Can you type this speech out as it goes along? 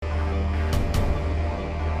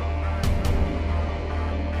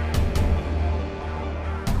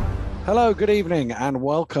Hello, good evening, and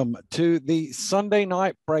welcome to the Sunday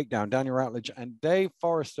night breakdown. Daniel Ratledge and Dave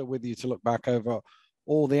Forrester with you to look back over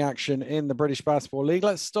all the action in the British Basketball League.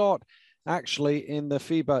 Let's start actually in the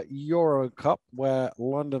FIBA Euro Cup, where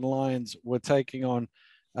London Lions were taking on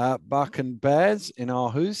Bakken Bears in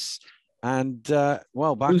Aarhus. And,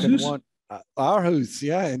 Bakken won. Aarhus,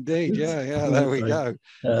 yeah, indeed. Yeah, there we go.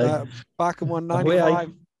 Bakken won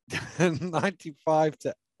 95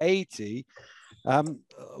 to 80.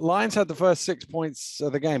 Lions had the first 6 points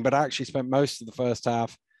of the game, but actually spent most of the first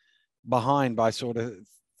half behind by sort of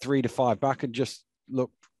 3 to 5. Bakken just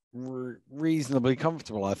looked reasonably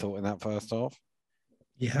comfortable, I thought, in that first half.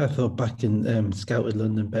 Yeah, I thought Bakken scouted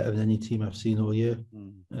London better than any team I've seen all year.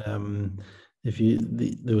 There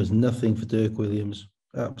was nothing for Dirk Williams,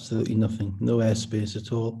 absolutely nothing, no airspace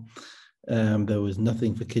at all. There was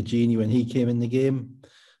nothing for Kajini when he came in the game,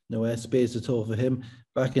 no airspace at all for him.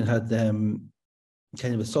 Bakken had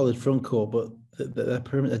kind of a solid front court, but the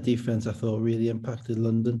perimeter defense I thought really impacted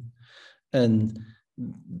London. And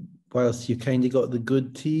whilst you kind of got the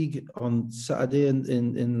good Teague on Saturday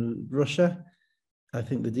in Russia, I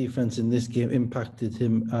think the defense in this game impacted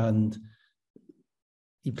him, and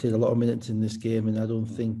he played a lot of minutes in this game, and I don't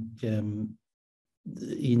think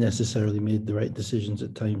he necessarily made the right decisions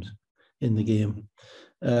at times in the game.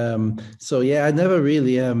 I never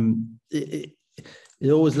really it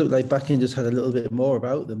always looked like Bakken just had a little bit more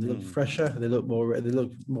about them. They looked fresher. They looked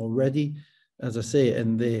more ready, as I say,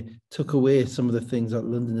 and they took away some of the things that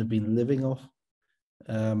London had been living off.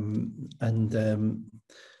 London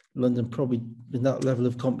probably in that level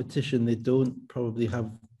of competition, they don't probably have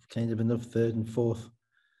kind of enough third and fourth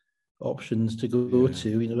options to go to.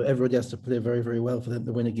 You know, everybody has to play very, very well for them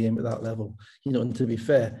to win a game at that level. You know, and to be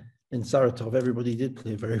fair, in Saratov, everybody did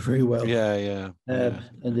play very, very well. And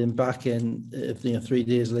then back in, 3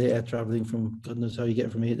 days later, traveling from God knows how you get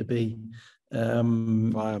from A to B. Via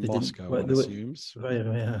Moscow, one assumes.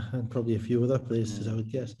 And probably a few other places, I would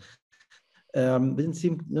guess. They didn't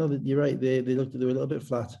seem, you're right, they were a little bit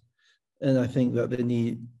flat. And I think that they're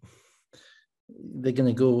going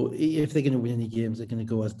to go, if they're going to win any games, they're going to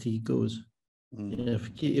go as Teague goes. You know,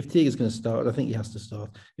 if Teague is going to start, I think he has to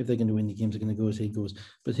start. If they're going to win the games, they're going to go as he goes.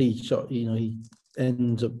 But he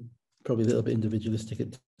ends up probably a little bit individualistic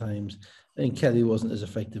at times. And Kelly wasn't as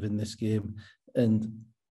effective in this game. And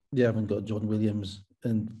they haven't got John Williams.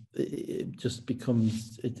 And it just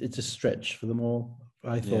becomes, it's a stretch for them all.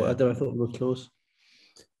 I thought they were close.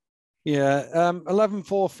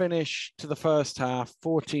 11-4 finish to the first half,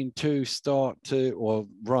 14-2 start to, or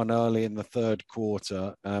run early in the third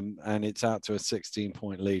quarter, and it's out to a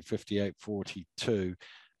 16-point lead, 58-42.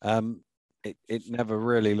 It never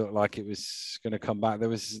really looked like it was going to come back.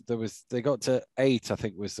 They got to 8, I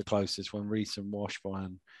think was the closest when Reese and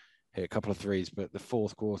Washburn hit a couple of threes, but the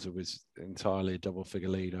fourth quarter was entirely a double-figure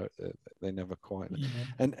lead. They never quite,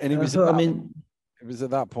 and it was. It was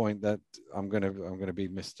at that point that I'm going to be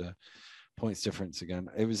Mr. Points difference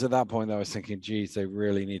again. It was at that point that I was thinking, geez, they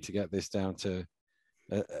really need to get this down to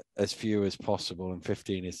as few as possible, and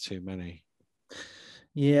 15 is too many.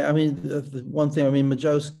 Yeah, I mean, the one thing,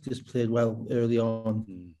 Majowski's played well early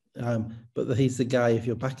on, but he's the guy, if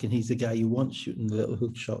you're backing, he's the guy you want shooting the little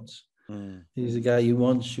hook shots. He's the guy you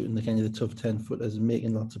want shooting the kind of the tough 10-footers and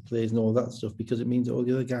making lots of plays and all that stuff, because it means all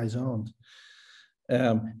the other guys aren't.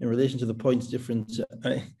 In relation to the points difference,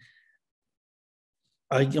 I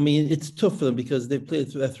mean, it's tough for them because they've played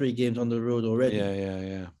their 3 games on the road already.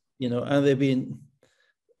 You know, and they've been,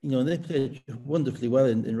 they played wonderfully well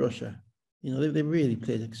in Russia. You know, they really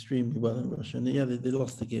played extremely well in Russia. And they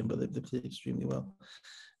lost the game, but they played extremely well.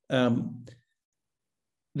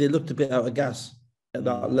 They looked a bit out of gas at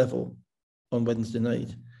that level on Wednesday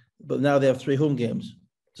night, but now they have 3 home games.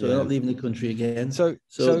 So they're not leaving the country again. So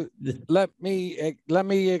let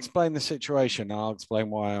me explain the situation. I'll explain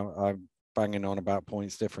why I'm banging on about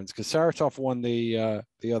points difference, because Saratov won the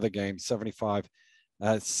other game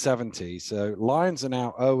 75-70. So Lions are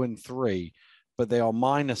now 0-3, but they are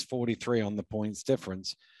minus 43 on the points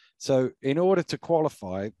difference. So in order to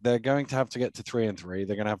qualify, they're going to have to get to 3-3.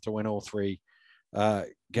 They're going to have to win all 3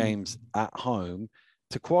 games at home.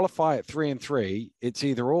 To qualify at 3-3, it's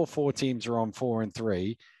either all 4 teams are on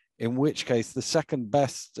 4-3, in which case the second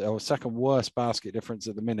best or second worst basket difference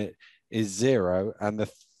at the minute is 0, and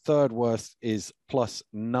the third worst is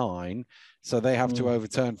 +9. So they have to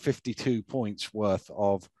overturn 52 points worth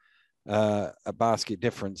of a basket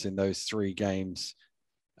difference in those 3 games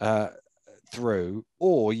through,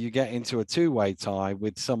 or you get into a 2-way tie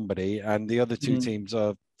with somebody, and the other 2 teams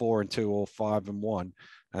are 4-2 or 5-1,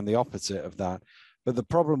 and the opposite of that. But the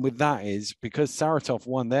problem with that is because Saratov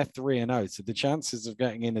won, they're 3-0. So the chances of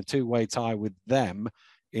getting in a two-way tie with them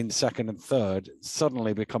in second and third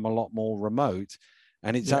suddenly become a lot more remote.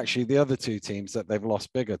 And it's actually the other two teams that they've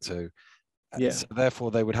lost bigger to. Yeah. So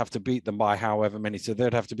therefore, they would have to beat them by however many. So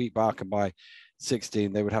they'd have to beat Barker by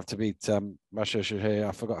 16. They would have to beat Mashashahir.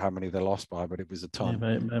 I forgot how many they lost by, but it was a ton.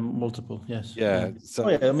 Yeah, by multiple, yes. Yeah. So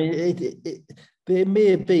I mean, it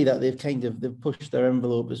may be that they've pushed their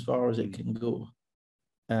envelope as far as it can go.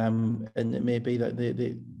 And it may be that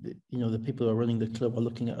the people who are running the club are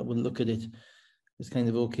will look at it. It's kind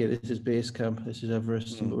of, okay, this is base camp, this is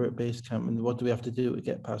Everest, and we're at base camp, and what do we have to do to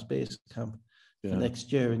get past base camp for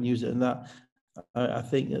next year and use it? And that, I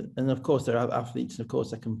think, and of course they're athletes, and of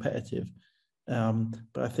course they're competitive,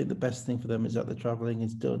 but I think the best thing for them is that the travelling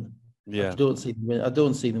is done. Yeah, I don't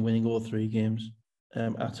see them winning all 3 games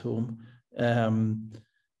at home. I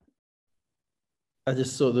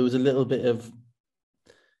just saw there was a little bit of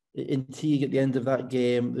intrigue at the end of that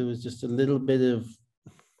game. There was just a little bit of,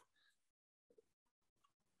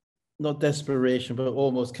 not desperation, but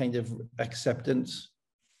almost kind of acceptance.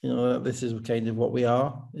 This is kind of what we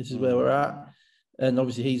are. This is where we're at. And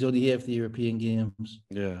obviously he's only here for the European Games.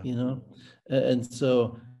 Yeah. And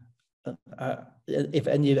so if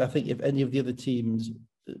any of the other teams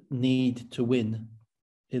need to win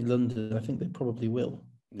in London, I think they probably will.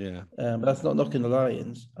 Yeah. But that's not knocking the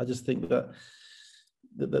Lions. I just think that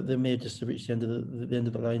they may have just reached the end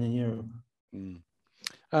of the line in Europe.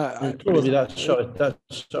 Probably that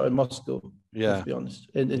shot in Moscow. Yeah. Let's be honest.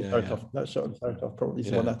 In Saratov, that shot in Saratov probably is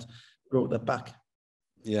the one that brought their back.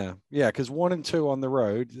 Yeah, because 1 and 2 on the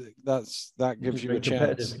road, that gives you a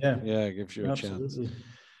chance. Yeah, it gives you a chance.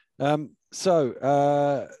 So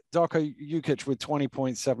Darko Jukic with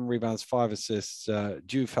 20.7 rebounds, 5 assists.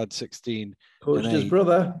 Juve had 16. Coach's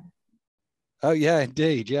brother. Oh yeah,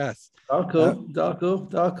 indeed, yes. Darko. They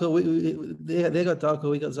got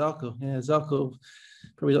Darko. We got Zarko. Yeah, Zarko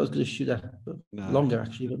probably not as good a shooter, but longer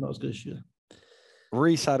actually, but not as good a shooter.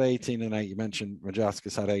 Reese had 18 and 8. You mentioned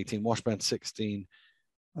Majauskas had 18. Washburn 16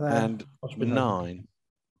 and 9.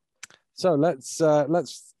 So let's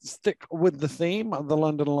stick with the theme of the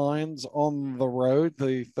London Lions on the road.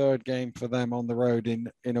 The third game for them on the road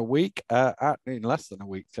in a week, in less than a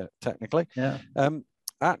week technically. Yeah.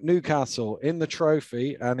 At Newcastle in the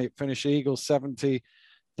trophy, and it finished Eagles 70,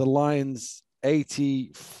 the Lions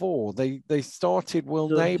 84. They started Will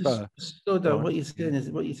Neighbour. What you're saying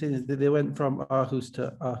is that they went from Aarhus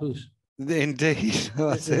to Aarhus. Indeed,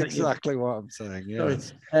 that's exactly what I'm saying. Yeah,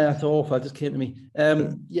 that's awful. That just came to me.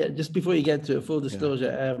 Just before you get to it, full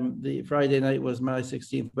disclosure, the Friday night was my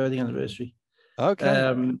 16th wedding anniversary.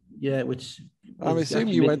 Okay. Which I'm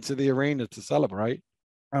assuming you went to the arena to celebrate.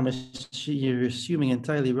 You're assuming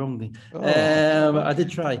entirely wrongly. I did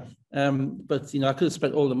try, but I could have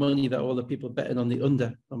spent all the money that all the people betting on the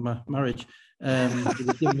under on my marriage. But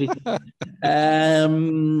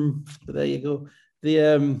there you go.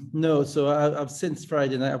 So I've since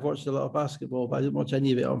Friday night I've watched a lot of basketball, but I didn't watch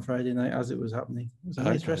any of it on Friday night as it was happening. It was a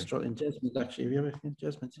nice restaurant in Jesmond, actually. Have you ever been to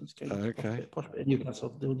Jesmond? Okay. Posh bit in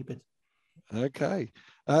Newcastle, the only bit. Okay.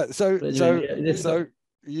 So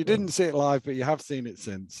you didn't see it live, but you have seen it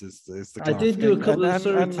since. Is the I did do a couple of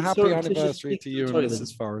and happy anniversary to you and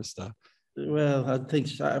Mrs. Forrester. Well, I think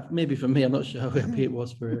maybe for me, I'm not sure how happy it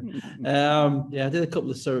was for her. I did a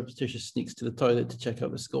couple of surreptitious sneaks to the toilet to check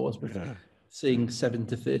out the scores, but seeing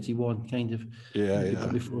 7-31 kind of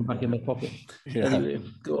put my phone back in my pocket. Anyway,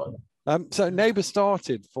 go on. So Neighbour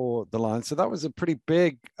started for the Lions, so that was a pretty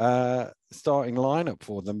big starting lineup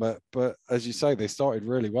for them. But as you say, they started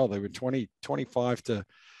really well. They were 25-4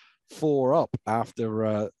 up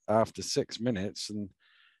after 6 minutes, and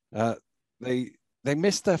they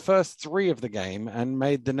missed their first 3 of the game and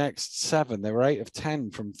made the next 7. They were 8 of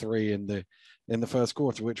 10 from 3 in the first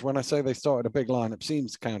quarter, which, when I say they started a big lineup,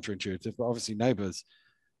 seems counterintuitive. But obviously Neighbour's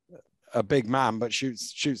a big man, but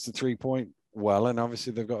shoots the 3-point well, and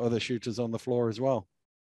obviously they've got other shooters on the floor as well.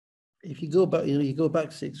 If you go back, you go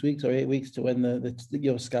back 6 weeks or 8 weeks to when the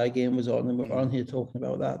Sky game was on, and we're on here talking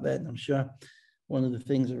about that. Then I'm sure one of the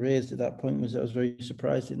things that raised at that point was I was very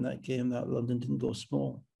surprised in that game that London didn't go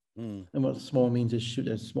small. And what small means is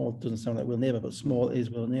shooter. Small doesn't sound like Will Neighbour, but small is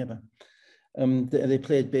Will Neighbour. They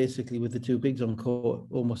played basically with the 2 bigs on court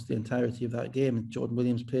almost the entirety of that game. Jordan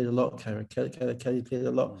Williams played a lot. Kelly played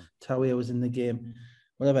a lot. Tawia was in the game.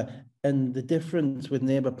 Whatever. And the difference with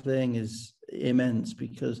Neighbour playing is immense,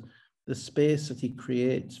 because the space that he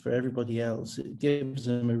creates for everybody else, it gives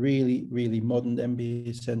him a really, really modern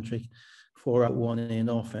NBA-centric 4-out-1 in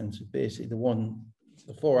offense. Basically, the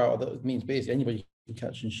 4-out that means basically anybody can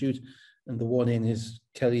catch and shoot. and the one in is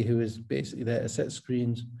Kelly, who is basically there to set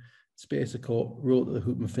screens, space the court, roll to the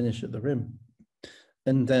hoop, and finish at the rim.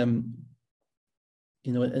 And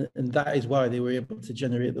you know, and that is why they were able to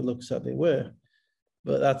generate the looks that they were.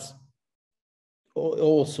 But that's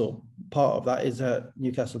also part of that is that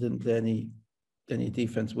Newcastle didn't play any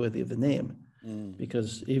defense worthy of the name,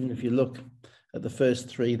 because even if you look at the first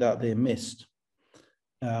three that they missed,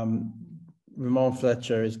 Ramon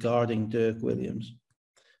Fletcher is guarding Dirk Williams.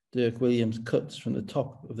 Dirk Williams cuts from the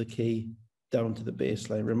top of the key down to the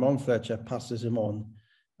baseline. Ramon Fletcher passes him on,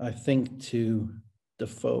 I think, to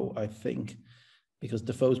Defoe, because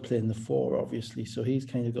Defoe's playing the four, obviously. So he's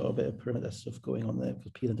kind of got a bit of perimeter stuff going on there,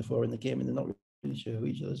 because Peel and Defoe are in the game and they're not really sure who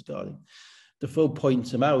each other's guarding. Defoe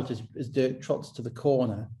points him out as Dirk trots to the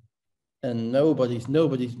corner, and nobody's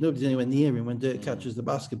anywhere near him when Dirk catches the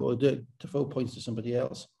basketball. Defoe points to somebody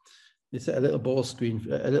else. They set a little ball screen,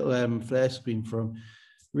 a little flare screen for him.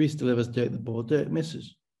 Reese delivers Dirk the ball. Dirk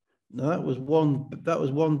misses. Now that was one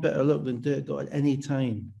better look than Dirk got at any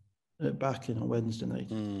time at Backing on Wednesday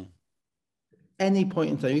night. Any point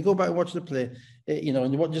in time, you go back and watch the play, you know,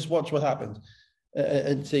 and just watch what happened,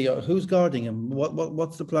 and see who's guarding him.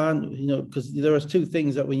 What's the plan? You know, because there are two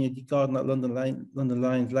things that when you're guarding that London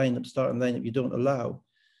Lions lineup, starting lineup, you don't allow,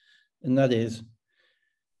 and that is,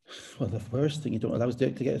 well, the first thing you don't allow is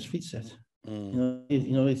Dirk to get his feet set. You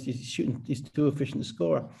know, he's shooting. He's too efficient to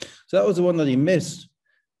score. So that was the one that he missed.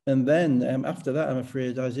 And then after that, I'm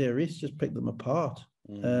afraid Isaiah Reese just picked them apart.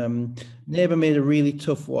 Neighbour made a really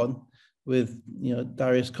tough one with, you know,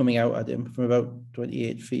 Darius coming out at him from about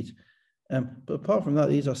 28 feet. But apart from that,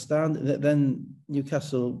 these are standard. Then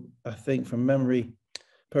Newcastle, I think from memory,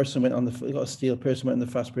 Person went on the got a steal. Person went on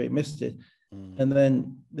the fast break, missed it. And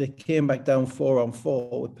then they came back down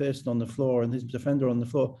 4-on-4 with Pearson on the floor and his defender on the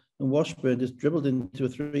floor. And Washburn just dribbled into a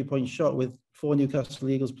 3-point shot with 4 Newcastle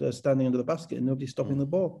Eagles players standing under the basket and nobody stopping the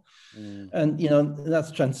ball. And, you know,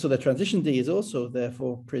 that's so their transition D is also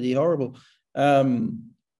therefore pretty horrible.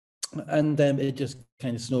 And it just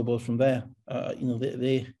kind of snowballed from there. You know,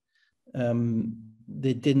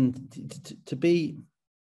 they didn't to be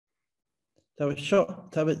to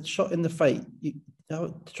have a shot in the fight.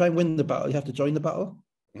 To try and win the battle, you have to join the battle.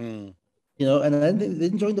 You know, and then they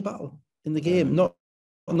didn't join the battle in the game. Not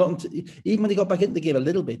even when they got back into the game a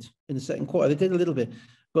little bit in the second quarter, they did a little bit,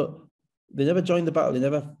 but they never joined the battle. They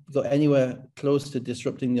never got anywhere close to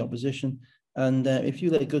disrupting the opposition. And if you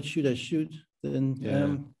let a good shooter shoot, then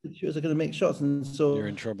the shooters are going to make shots. And so, you're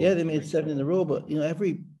in trouble. Yeah, they made 7 in a row. But you know,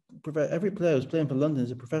 every player who's playing for London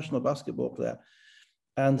is a professional basketball player,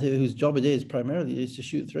 and whose job it is primarily is to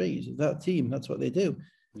shoot threes. That team, that's what they do.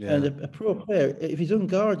 Yeah. And a pro player, if he's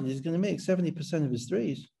unguarded, he's going to make 70% of his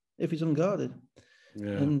threes if he's unguarded.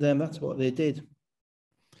 Yeah. And that's what they did.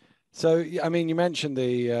 So, I mean, you mentioned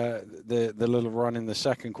the little run in the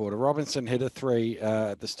second quarter. Robinson hit a 3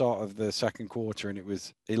 at the start of the second quarter, and it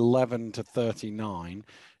was 11-39.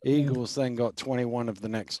 Eagles then got 21 of the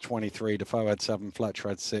next 23. Defoe had 7, Fletcher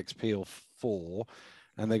had 6, Peel 4,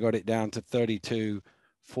 and they got it down to 32-41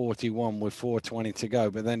 with 4:20 to go.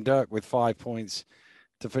 But then Dirk with 5 points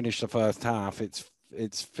to finish the first half. It's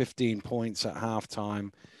 15 points at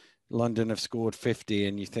halftime. London have scored 50,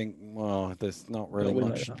 and you think, well, there's not really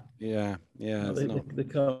much. Like yeah. No, they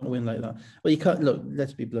can't win like that. Well, you can't. Look,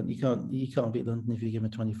 let's be blunt. You can't beat London if you give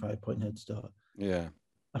them a 25-point head start. Yeah.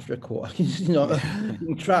 After a quarter, you know, you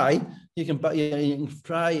can try. You can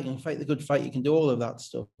try. You can fight the good fight. You can do all of that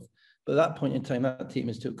stuff. But at that point in time, that team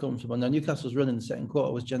is too comfortable. Now, Newcastle's run in the second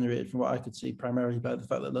quarter was generated from what I could see primarily by the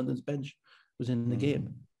fact that London's bench was in the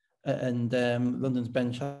game, and London's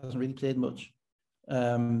bench hasn't really played much.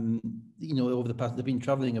 You know, over the past, they've been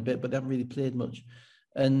traveling a bit, but they haven't really played much.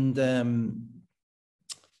 And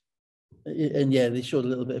yeah, they showed a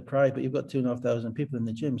little bit of pride, but you've got 2,500 people in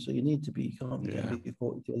the gym, so you need to be, you can't be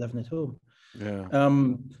 40-11 at home. Yeah.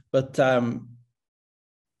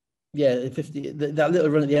 Yeah, 50. That little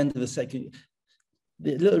run at the end of the second,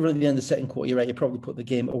 quarter, you're right. You probably put the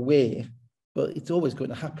game away, but it's always going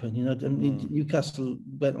to happen. You know, I mean, Newcastle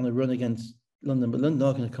went on a run against London, but London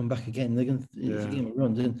are going to come back again. They're going to, it's a game of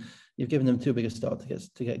runs, and you've given them too big a start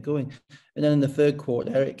to get going. And then in the third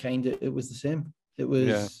quarter, it was the same. It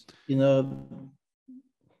was, you know,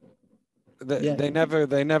 they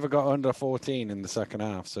never got under 14 in the second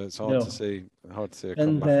half, so it's hard to see.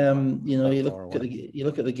 And you know, you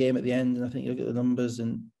look at the game at the end, and I think you look at the numbers,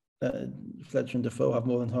 and Fletcher and Defoe have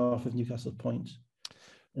more than half of Newcastle's points.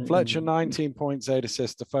 Fletcher 19 points, 8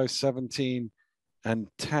 assists. Defoe 17 and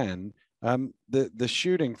 10. The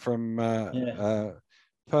shooting from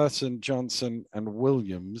Person, Johnson, and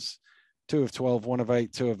Williams, 2 of 12, 1 of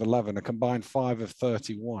 8, 2 of 11, a combined 5 of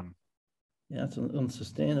 31. Yeah, it's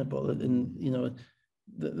unsustainable. And, you know,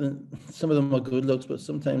 some of them are good looks, but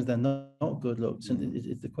sometimes they're not good looks. And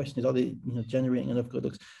the question is, are they, you know, generating enough good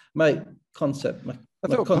looks? My concept, I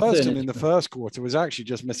thought Persson in the first quarter was actually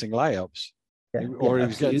just missing layups, he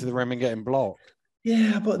was getting to the rim and getting blocked.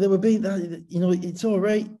 Yeah, but they were being that, you know, it's all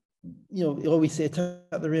right. You know, you always say attack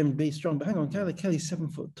the rim, be strong, but hang on, Kyler Kelly's 7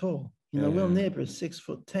 foot tall. You know, Will Neighbour is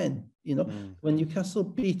 6'10". You know, when Newcastle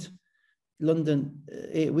beat London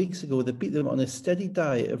 8 weeks ago, they beat them on a steady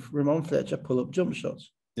diet of Ramon Fletcher pull-up jump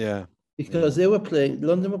shots. Yeah. Because they were playing,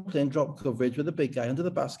 London were playing drop coverage with a big guy under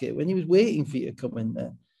the basket when he was waiting for you to come in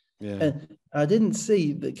there. Yeah. And I didn't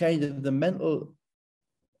see the kind of the mental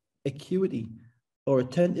acuity or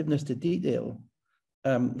attentiveness to detail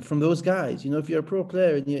from those guys. You know, if you're a pro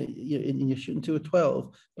player and you're shooting 2 of 12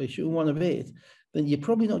 or you're shooting 1 of 8, then you're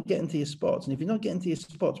probably not getting to your spots. And if you're not getting to your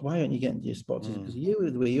spots, why aren't you getting to your spots? Is it because of you,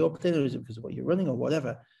 the way you're playing, or is it because of what you're running or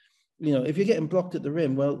whatever? You know, if you're getting blocked at the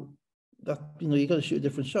rim, well, that, you know, you got to shoot a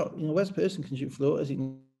different shot. You know, Wes Person can shoot floaters, he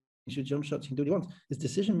can shoot jump shots, he can do what he wants. His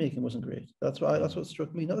decision making wasn't great. That's what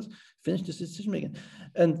struck me. Not finished his decision making,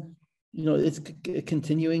 and you know, it's a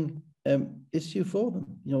continuing issue for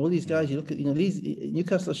them. You know, all these guys. You look at, you know, these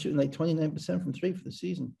Newcastle are shooting like 29% from 3 for the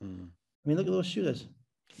season. I mean, look at those shooters.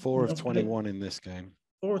 4 of 21 in this game.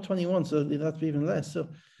 4 of 21, so that's even less. So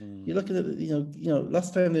you're looking at, you know,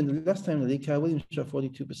 last time in the league, Kyle Williams shot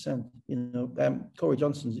 42%. You know, Corey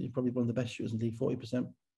Johnson's probably one of the best shooters in the league, 40%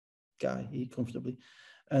 guy, he comfortably.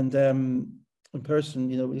 And in person,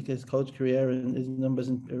 you know, we look at his college career and his numbers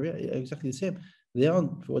in career, exactly the same. They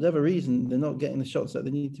aren't, for whatever reason, they're not getting the shots that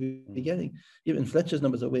they need to be getting. Even Fletcher's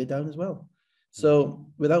numbers are way down as well. So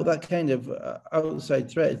without that kind of outside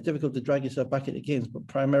threat, it's difficult to drag yourself back into games, but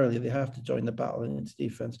primarily they have to join the battle in its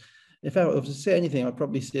defense. If I was to say anything, I'd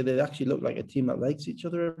probably say they actually look like a team that likes each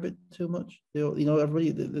other a bit too much. They, you know, everybody,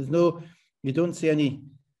 you don't see any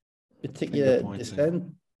particular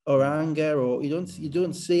dissent or anger, or you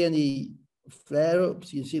don't see any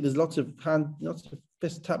flare-ups. You see there's lots of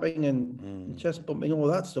fist tapping and chest bumping, all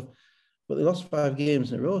that stuff. But they lost 5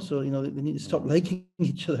 games in a row, so you know they need to stop liking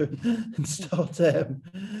each other and start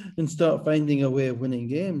finding a way of winning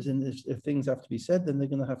games. And if things have to be said, then they're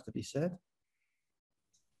going to have to be said.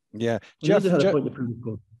 Yeah, Jeff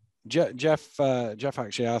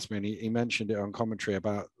actually asked me, and he mentioned it on commentary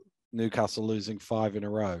about Newcastle losing 5 in a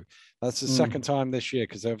row. That's the second time this year,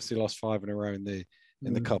 because they obviously lost 5 in a row in the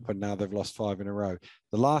cup, and now they've lost 5 in a row.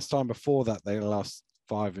 The last time before that they lost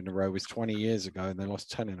 5 in a row was 20 years ago, and they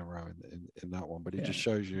lost 10 in a row in that one. But it just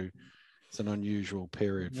shows you it's an unusual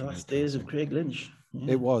period. The last days of Craig Lynch.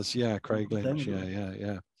 It was, Craig Lynch.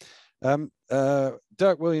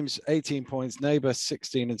 Dirk Williams 18 points, Neighbour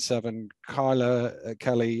 16 and 7, Kyler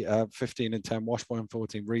Kelly 15 and 10, Washburn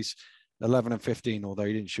 14, Reese 11 and 15, although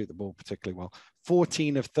he didn't shoot the ball particularly well.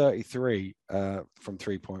 14 of 33 from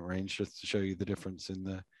 3-point range, just to show you the difference in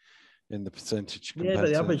the percentage. Yeah, but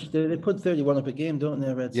the average, they put 31 up a game, don't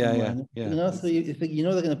they? Yeah. You know, so you think, you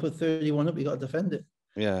know, they're going to put 31 up, you got to defend it.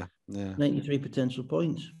 Yeah. 93 potential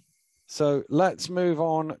points. So let's move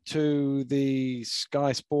on to the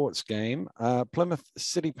Sky Sports game. Plymouth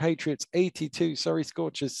City Patriots 82, Surrey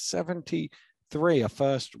Scorchers 73, a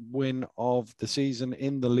first win of the season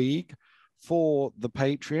in the league for the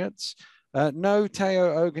Patriots. No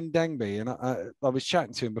Teo Ogundengbe, and I was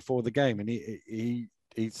chatting to him before the game, and he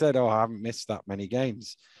said, "Oh, I haven't missed that many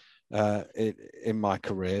games in my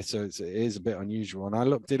career, so it is a bit unusual." And I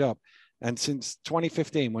looked it up, and since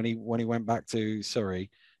 2015, when he went back to Surrey,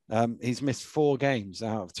 he's missed 4 games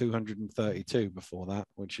out of 232 before that,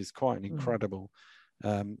 which is quite an incredible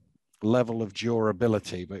level of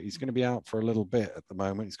durability. But he's going to be out for a little bit at the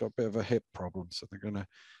moment. He's got a bit of a hip problem, so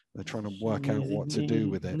they're trying to work out what to do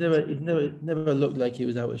with it. He never looked like he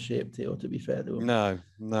was out of shape, Theo, to be fair to him. No.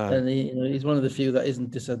 And he's one of the few that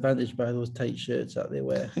isn't disadvantaged by those tight shirts that they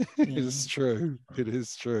wear. It's true. It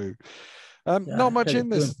is true. Not much in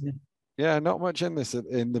this. Yeah, not much in this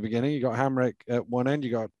in the beginning. You got Hamrick at one end,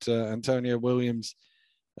 you got Antonio Williams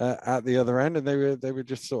at the other end, and they were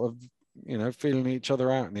just sort of, you know, feeling each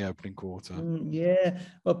other out in the opening quarter. Yeah,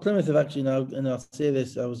 well, Plymouth have actually now, and I'll say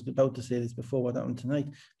this, I was about to say this before what happened tonight,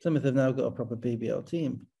 Plymouth have now got a proper BBL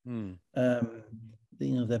team. You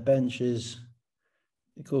know, their bench is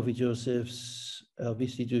Kofi Josephs,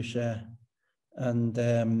 Elvis Ducher, and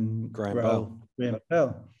Graham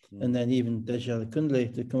Bell. And then even Dejala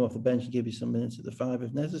Kundle to come off the bench and give you some minutes at the 5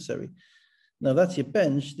 if necessary. Now that's your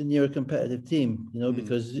bench, then you're a competitive team, you know,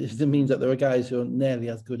 because it means that there are guys who are nearly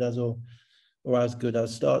as good as or as good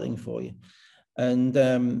as starting for you. And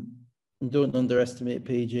And don't underestimate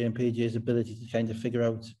PJ and PJ's ability to kind of figure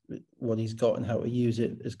out what he's got and how to use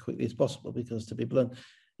it as quickly as possible, because to be blunt,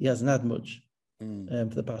 he hasn't had much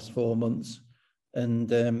for the past 4 months.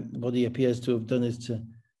 And what he appears to have done is to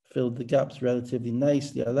fill the gaps relatively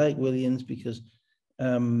nicely. I like Williams because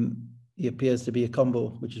he appears to be a combo,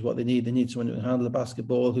 which is what they need. They need someone who can handle the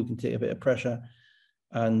basketball, who can take a bit of pressure,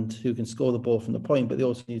 and who can score the ball from the point. But they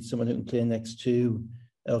also need someone who can play next to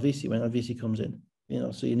LVC when LVC comes in.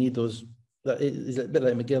 So you need those. That is a bit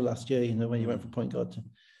like McGill last year, when he went from point guard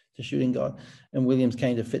to shooting guard. And Williams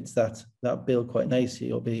kind of fits that bill quite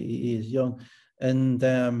nicely, albeit he is young. And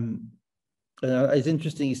it's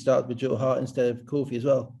interesting he started with Joe Hart instead of Kofi as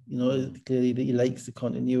well. Clearly that he likes the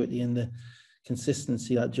continuity and the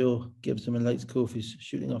consistency that Joe gives him, and likes Kofi's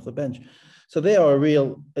shooting off the bench. So they are a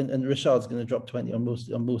real, and Rashad's going to drop 20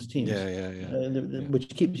 on most teams. Which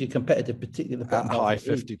keeps you competitive, particularly the at high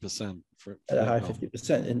 50%. At a high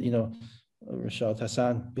 50%, and Rashad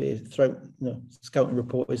Hassan, scouting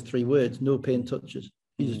report is 3 words: no paint touches.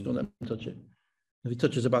 You just don't let him touch it. If he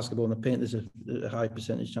touches a basketball in the paint, there's a high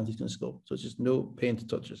percentage chance he's going to score. So it's just no paint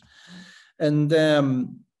touches, and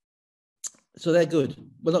so they're good.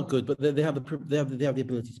 Well, not good, but they have the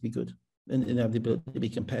ability to be good, and they have the ability to be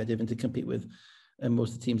competitive and to compete with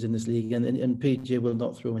most of the teams in this league. And PJ will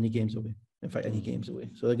not throw any games away. In fact, any games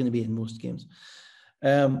away. So they're going to be in most games.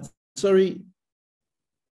 Surrey,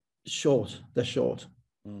 they're short.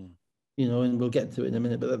 And we'll get to it in a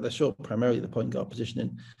minute, but they're short primarily the point guard position.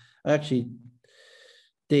 And I actually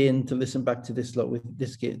deigned to listen back to this lot with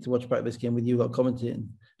this game, to watch back this game with you lot commentating.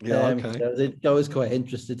 Okay. I was quite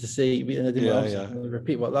interested to see, and I didn't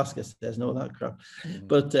repeat what Lasker says and all that crap.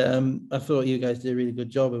 But I thought you guys did a really good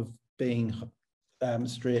job of being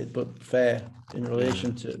straight but fair in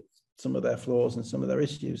relation to some of their flaws and some of their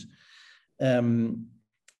issues.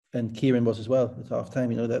 And Kieran was as well at half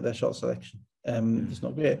time, their shot selection. It's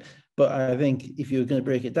not great. But I think if you were going to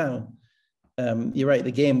break it down, you're right,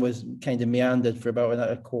 the game was kind of meandered for about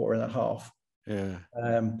a quarter and a half.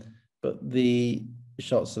 But the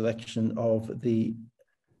shot selection of the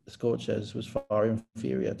Scorchers was far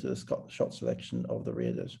inferior to the shot selection of the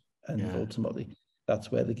Raiders. And ultimately,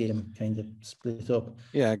 that's where the game kind of split up.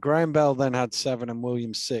 Yeah, Graham Bell then had 7 and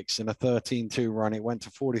Williams 6 in a 13-2 run. It went to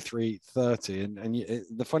 43-30. And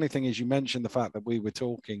the funny thing is, you mentioned the fact that we were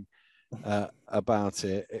talking about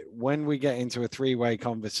it. When we get into a 3-way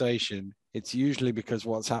conversation, it's usually because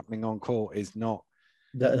what's happening on court is not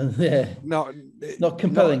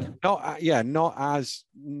compelling. Not as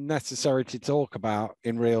necessary to talk about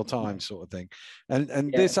in real time, sort of thing.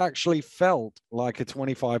 And this actually felt like a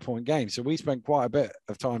 25-point game. So we spent quite a bit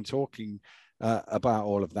of time talking about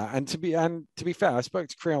all of that. And to be fair, I spoke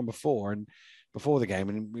to Creon before the game,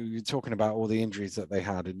 and we were talking about all the injuries that they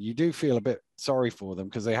had. And you do feel a bit sorry for them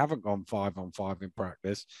because they haven't gone 5-on-5 in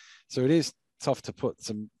practice. So it is tough to put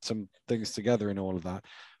some things together in all of that.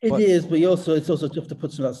 But it's also tough to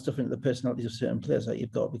put some of that stuff into the personalities of certain players that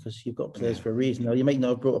you've got, because you've got players for a reason. Now, you might not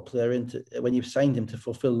have brought a player in when you've signed him to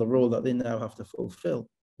fulfill the role that they now have to fulfill.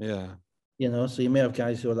 Yeah. So you may have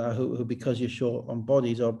guys who because you're short on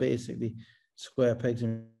bodies, are basically square pegs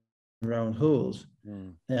in round holes.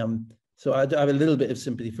 So I have a little bit of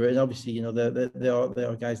sympathy for it. And obviously, there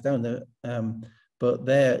are guys down there. But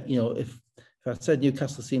they're, if I said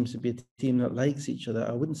Newcastle seems to be a team that likes each other,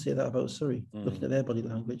 I wouldn't say that about Surrey, looking at their body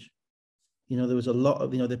language. There was a lot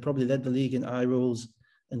of, they probably led the league in eye rolls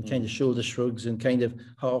and kind of shoulder shrugs and kind of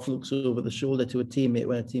half looks over the shoulder to a teammate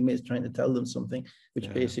when a teammate's trying to tell them something,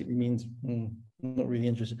 which basically means, I'm not really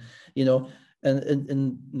interested,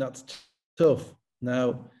 and that's tough.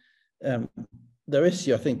 Now, their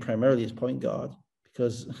issue, I think, primarily is point guard,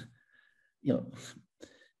 because,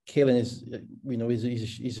 Kaelin is,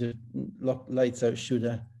 he's a lights out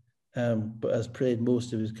shooter, but has played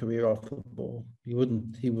most of his career off the ball. He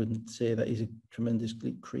wouldn't say that he's a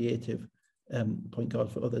tremendously creative point guard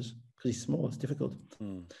for others, because he's small. It's difficult.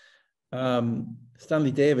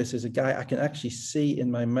 Stanley Davis is a guy I can actually see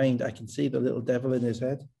in my mind. I can see the little devil in his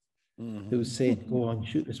head who's saying, "Go on,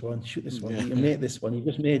 shoot this one. You can make this one. You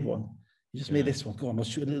just made one. You just made this one. Go on,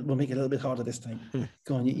 we'll make it a little bit harder this time.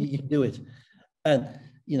 Go on, you can do it." And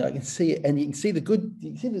I can see it, and you can see the good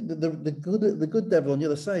devil on the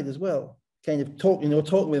other side as well. Kind of talking with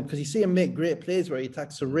him, because you see him make great plays where he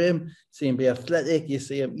attacks the rim, see him be athletic. You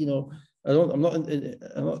see him, I'm not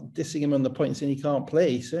dissing him on the point and saying he can't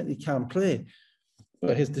play. He certainly can play,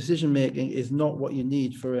 but his decision making is not what you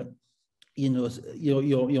need for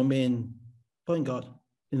your main point guard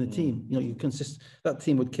in the team. That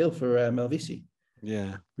team would kill for LVC.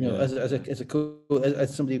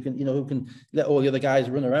 As somebody who can let all the other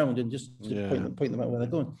guys run around and just point them out where they're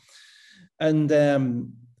going. And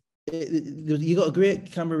you got a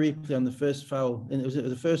great camera replay on the first foul, and it was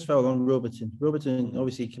the first foul on Robertson. Robertson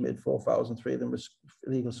obviously committed 4 fouls, and 3 of them were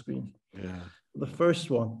illegal screens. Yeah. The first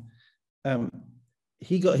one,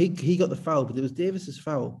 he got the foul, but it was Davis's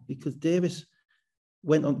foul because Davis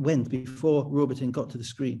went before Robertson got to the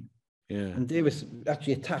screen. Yeah. And Davis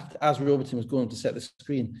actually attacked as Robertson was going to set the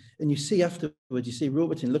screen. And you see afterwards, you see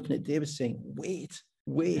Robertson looking at Davis saying, wait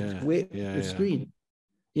the screen.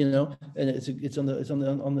 You know, and it's on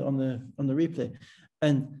the replay.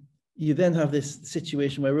 And you then have this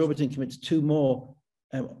situation where Robertson commits 2 more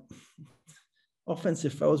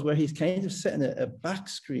offensive fouls where he's kind of setting a back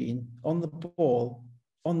screen on the ball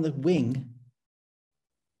on the wing.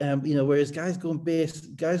 You know, whereas guys going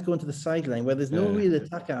to the sideline where there's no real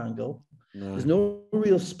attack angle, there's no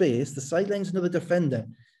real space. The sideline's another defender,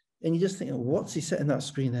 and you just think, what's he setting that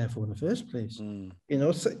screen there for in the first place? You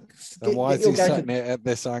know, and why is he setting it at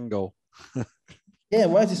this angle? Yeah,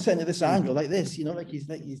 why is he setting it at this angle like this? You know, like he's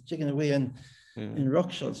jigging away in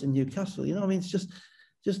rock shots in Newcastle. You know, I mean, it's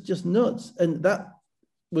just nuts. And that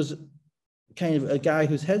was kind of a guy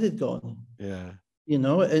whose head had gone. Yeah. You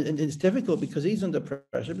know, and it's difficult because he's under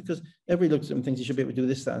pressure because everybody looks at him and thinks he should be able to do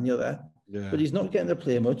this, that, and the other. Yeah. But he's not getting to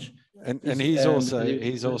play much. And he's also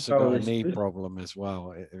got a knee problem as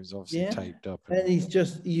well. It was obviously taped up. And he's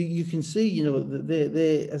just you can see, you know,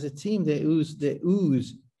 they as a team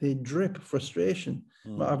they drip frustration.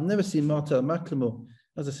 I've never seen Martel McLemore,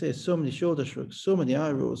 as I say, so many shoulder shrugs, so many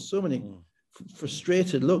eye rolls, so many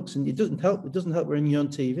frustrated looks, and it doesn't help when you're on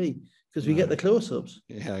TV because we get the close-ups.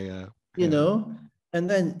 You know. And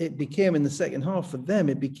then it became in the second half for them,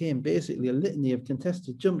 it became basically a litany of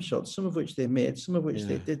contested jump shots, some of which they made, some of which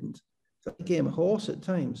they didn't. So it became a horse at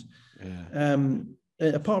times.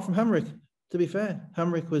 Apart from Hamrick, to be fair,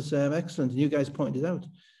 Hamrick was excellent. And you guys pointed it out.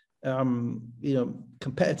 You know,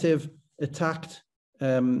 competitive, attacked,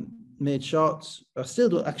 made shots. I still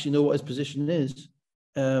don't actually know what his position is.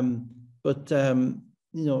 But you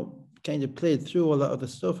know, kind of played through all that other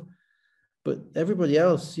stuff. But everybody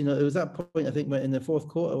else, you know, it was that point, I think, in the fourth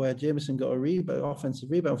quarter where Jameson got a offensive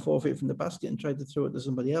rebound, 4 feet from the basket and tried to throw it to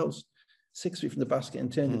somebody else, 6 feet from the basket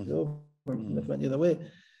and turned it over and it went the other way.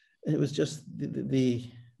 And it was just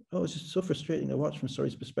it was just so frustrating to watch from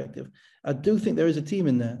Surrey's perspective. I do think there is a team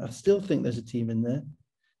in there. I still think there's a team in there.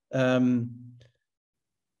 I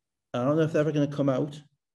don't know if they're ever going to come out.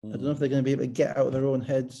 I don't know if they're going to be able to get out of their own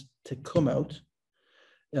heads to come out.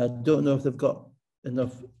 I don't know if they've got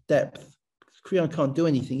enough depth. Creon can't do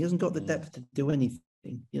anything. He hasn't got the depth to do anything.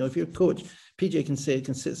 You know, if you're a coach, PJ can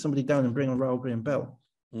sit somebody down and bring on Raul Graham-Bell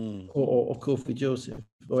or Kofi Joseph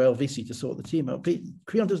or LVC to sort the team out.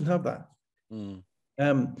 Creon doesn't have that.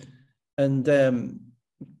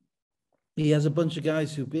 He has a bunch of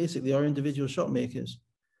guys who basically are individual shot makers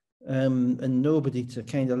and nobody to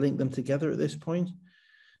kind of link them together at this point.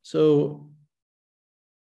 So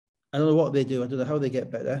I don't know what they do. I don't know how they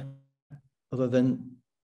get better other than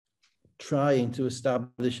trying to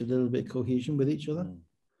establish a little bit of cohesion with each other.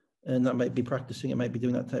 And that might be practicing, it might be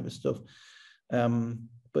doing that type of stuff.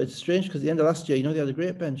 But it's strange because at the end of last year, you know, they had a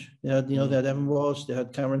great bench. They had, you know, they had Evan Walsh, they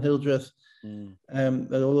had Cameron Hildreth, and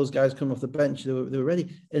all those guys come off the bench, they were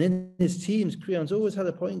ready. And in his teams, Creon's always had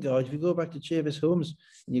a point guard. If you go back to Chavis Holmes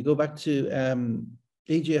and you go back to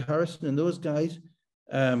AJ Harrison and those guys,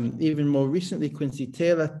 even more recently, Quincy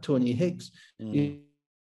Taylor, Tony Hicks, he's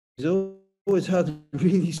always had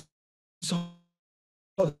really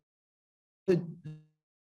solid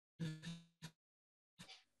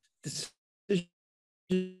decision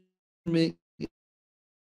making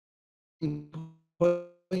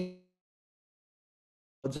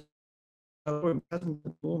at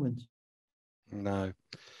the moment. No.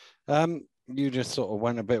 You just sort of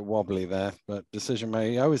went a bit wobbly there, but decision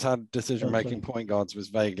making. I always had decision making point guards was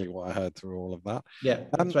vaguely what I heard through all of that. Yeah,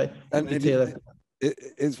 that's right. And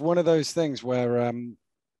it's one of those things where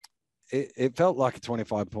it felt like a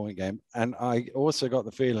 25-point game. And I also got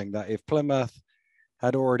the feeling that if Plymouth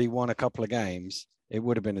had already won a couple of games, it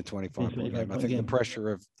would have been a 25-point game. I think the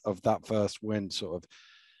pressure of that first win sort of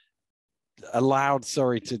allowed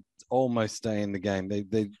Surrey to almost stay in the game.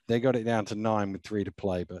 They got it down to 9 with 3 to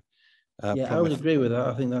play, but yeah, Plymouth, I would agree with that.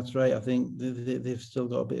 I think that's right. I think they've still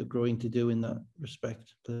got a bit of growing to do in that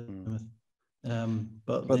respect. Plymouth.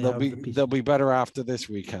 But they'll be better after this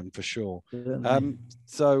weekend for sure.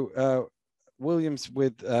 So Williams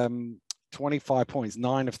with 25 points,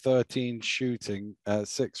 9 of 13 shooting,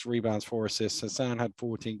 6 rebounds, 4 assists. Hassan had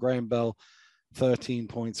 14. Graham-Bell 13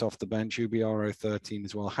 points off the bench. Ubiaro 13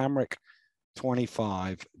 as well. Hamrick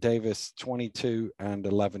 25. Davis 22 and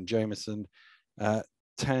 11. Jameson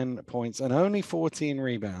 10 points and only 14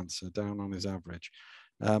 rebounds, so down on his average.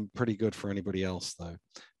 Pretty good for anybody else, though.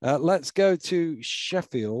 Let's go to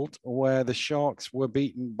Sheffield, where the Sharks were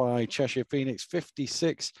beaten by Cheshire Phoenix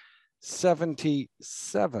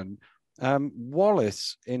 56-77.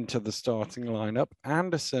 Wallace into the starting lineup.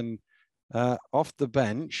 Anderson off the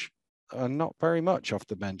bench, not very much off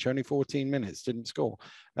the bench, only 14 minutes, didn't score.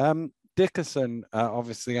 Dickerson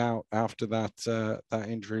obviously out after that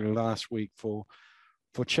injury last week for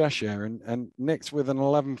Cheshire, and Knicks with an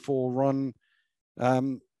 11-4 run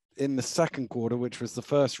in the second quarter, which was the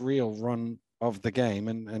first real run of the game,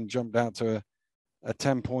 and jumped out to a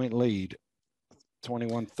 10-point lead,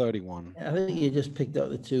 21-31. I think you just picked out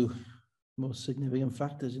the two most significant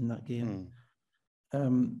factors in that game.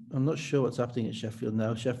 I'm not sure what's happening at Sheffield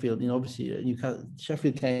now. Sheffield, obviously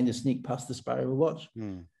Sheffield kind of sneaked past the Spiral watch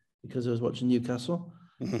because I was watching Newcastle.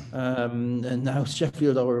 And now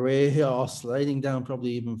Sheffield are sliding down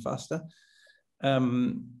probably even faster.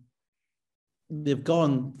 They've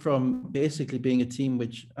gone from basically being a team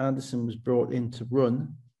which Anderson was brought in to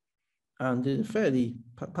run and did a fairly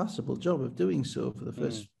passable job of doing so for the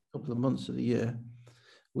first couple of months of the year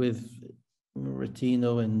with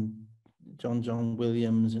Retino and John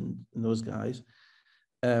Williams and those guys,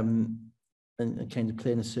 and kind of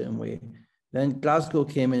playing a certain way. Then Glasgow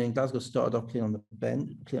came in, and Glasgow started off playing on the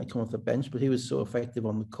bench, coming off the bench, but he was so effective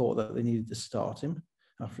on the court that they needed to start him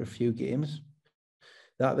after a few games.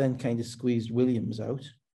 That then kind of squeezed Williams out.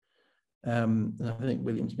 And I think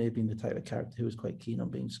Williams may have been the type of character who was quite keen on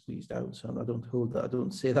being squeezed out. So I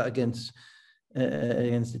don't say that against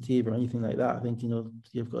the team or anything like that. I think,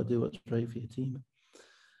 you've got to do what's right for your team.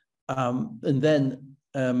 And then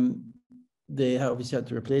they obviously had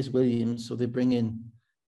to replace Williams, so they bring in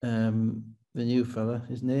the new fella.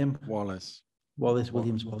 His name? William Wallace.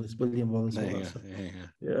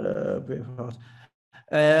 Yeah, Braveheart.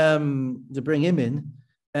 To bring him in,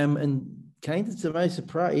 and kind of to my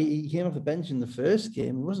surprise, he came off the bench in the first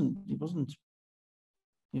game. He wasn't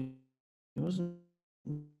great. He was.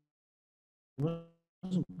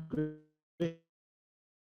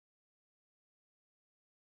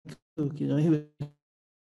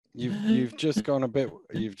 You've just gone a bit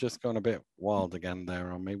wild again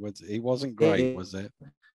there on me. He wasn't great, was it?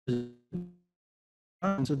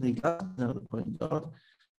 Suddenly got out the point guard.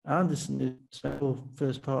 Anderson, who spent the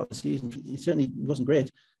first part of the season, he certainly wasn't great.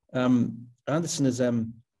 Anderson has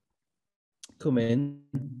come in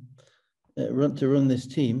to run this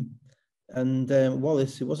team, and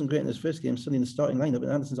Wallace, who wasn't great in his first game, suddenly in the starting lineup,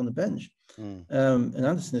 and Anderson's on the bench. And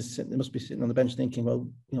Anderson must be sitting on the bench thinking, well,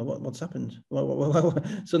 what's happened?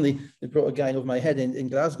 Suddenly they brought a guy over my head in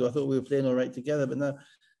Glasgow. I thought we were playing all right together, but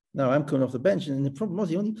now I'm coming off the bench. And the problem was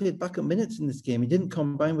he only played backup minutes in this game. He didn't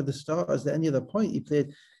combine with the starters at any other point. He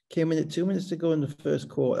came in at 2 minutes to go in the first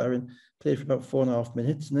quarter and played for about 4.5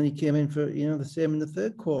 minutes. And then he came in for, the same in the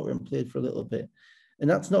third quarter and played for a little bit. And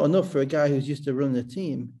that's not enough for a guy who's used to running a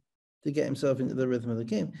team to get himself into the rhythm of the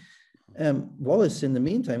game. Wallace, in the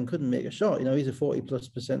meantime, couldn't make a shot. He's a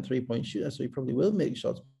 40+% 3-point shooter, so he probably will make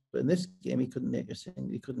shots. But in this game, he couldn't make a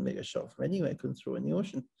shot from anywhere. Couldn't throw in the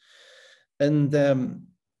ocean. And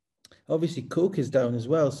obviously, Coke is down as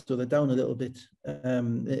well, so they're down a little bit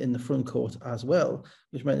in the front court as well,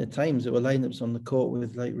 which meant at times there were lineups on the court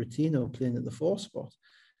with like Retino playing at the 4 spot.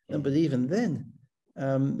 But even then,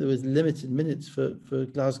 there was limited minutes for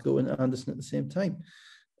Glasgow and Anderson at the same time.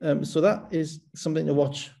 So that is something to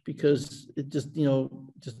watch, because it just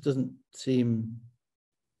doesn't seem,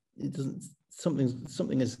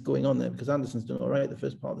 something is going on there, because Anderson's done all right the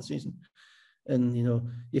first part of the season. And,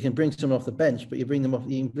 you can bring someone off the bench, but you can bring them off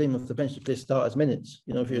the bench to play starters minutes.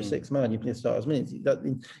 If you're a 6 man, you play starters minutes.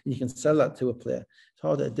 You can sell that to a player. It's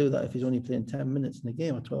harder to do that if he's only playing 10 minutes in a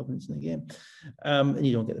game or 12 minutes in a game. And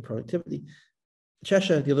you don't get the productivity.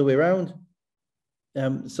 Cheshire, the other way around.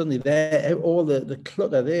 Suddenly all the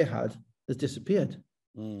clutter they had has disappeared.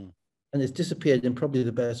 And it's disappeared in probably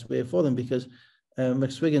the best way for them, because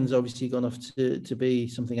McSwiggan's obviously gone off to be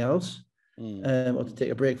something else, or to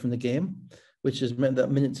take a break from the game, which has meant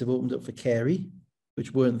that minutes have opened up for Carey,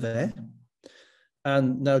 which weren't there.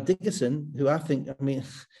 And now Dickerson, who I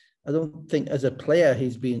don't think as a player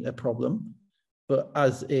he's been a problem, but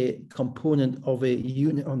as a component of a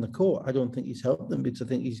unit on the court, I don't think he's helped them, because I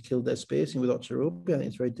think he's killed their spacing with Ocherobia. I think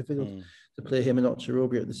it's very difficult to play him and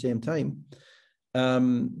Ocherobia at the same time.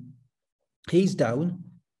 He's down,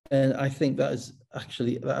 and I think that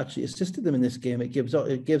actually assisted them in this game. It gives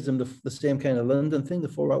them the same kind of London thing, the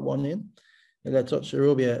 4-out-1 in. It lets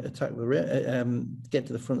Ocherobia attack the rim, get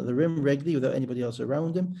to the front of the rim regularly without anybody else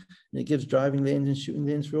around him, and it gives driving lanes and shooting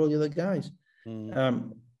lanes for all the other guys.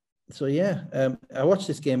 So yeah, I watched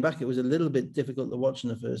this game back. It was a little bit difficult to watch in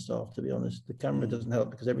the first half, to be honest. The camera doesn't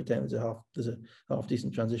help because every time there's a half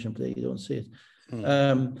decent transition play, you don't see it.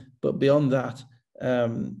 But beyond that,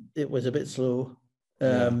 it was a bit slow.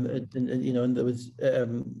 And you know, and there was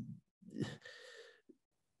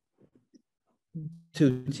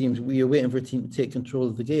two teams. We were waiting for a team to take control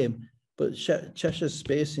of the game, but Cheshire's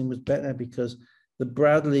spacing was better because the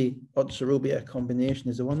Bradley Otzarobia combination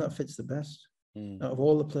is the one that fits the best. Out of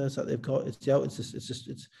all the players that they've got, it's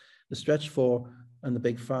the stretch four and the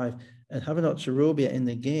big five, and having Otzarobia in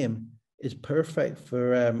the game is perfect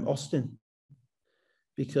for Austin,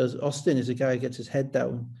 because Austin is a guy who gets his head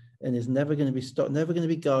down and is never going to be never going to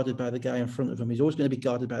be guarded by the guy in front of him. He's always going to be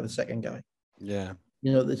guarded by the second guy. Yeah,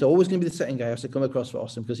 you know, there's always going to be the second guy who has to come across for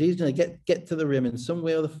Austin because he's going to get to the rim in some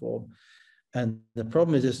way or the form. And the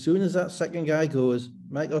problem is, as soon as that second guy goes,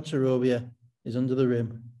 Mike Otzarobia is under the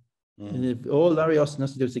rim. And if all Larry Austin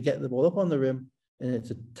has to do is to get the ball up on the rim, and it's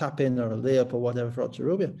a tap in or a layup or whatever for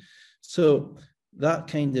Otzarobia. So that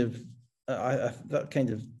kind of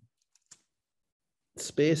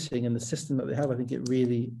spacing and the system that they have, I think it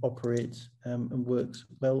really operates and works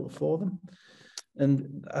well for them.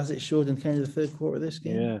 And as it showed in kind of the third quarter of this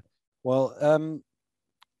game. Yeah. Well,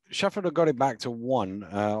 Sheffield had got it back to 1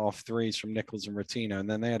 off threes from Nichols and Rotino, and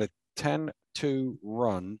then they had a 10-2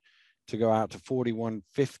 run to go out to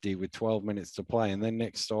 41-50 with 12 minutes to play. And then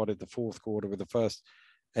Nick started the fourth quarter with the first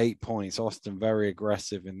 8 points. Austin very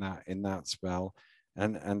aggressive in that spell.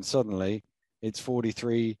 And suddenly it's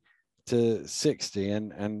 43-60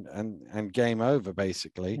 and game over,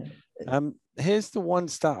 basically. Here's the one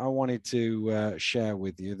stat I wanted to share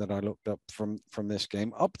with you that I looked up from this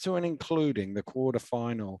game, up to and including the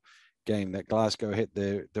quarterfinal game that Glasgow hit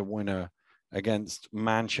the winner against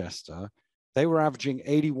Manchester. They were averaging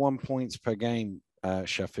 81 points per game,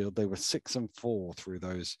 Sheffield. They were 6-4 through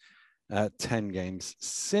those 10 games.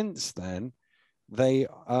 Since then, they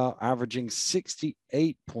are averaging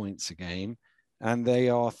 68 points a game, and they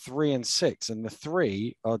are 3-6. And the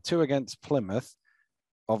 3 are 2 against Plymouth,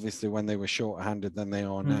 obviously when they were short-handed than they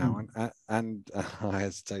are now. And I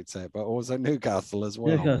hesitate to say it, but also Newcastle as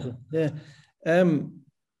well. Newcastle, yeah.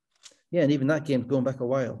 Yeah, and even that game's going back a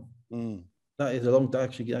while. That is a long time.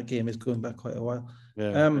 Actually, that game is going back quite a while.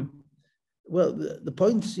 Yeah. Well, the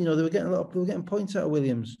points, you know, they were getting points out of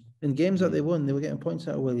Williams. In games that they won, they were getting points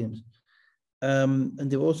out of Williams. And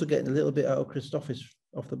they were also getting a little bit out of Christophis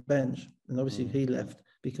off the bench. And obviously he left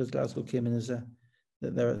because Glasgow came in as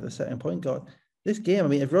the second point guard. This game, I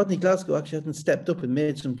mean, if Rodney Glasgow actually hadn't stepped up and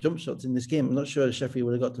made some jump shots in this game, I'm not sure if Sheffield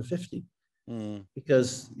would have got to 50.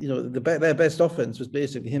 Because, you know, their best offense was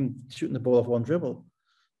basically him shooting the ball off one dribble.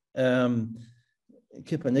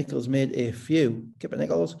 Kipper Nichols made a few,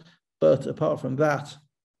 but apart from that,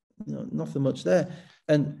 you know, nothing much there.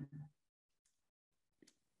 And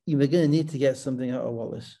you were going to need to get something out of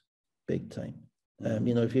Wallace, big time.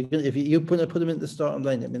 You know, if you put him in the starting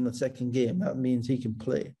lineup in the second game, that means he can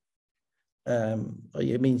play. Or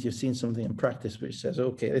it means you've seen something in practice which says,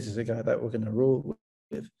 okay, this is a guy that we're going to roll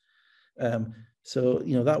with. So,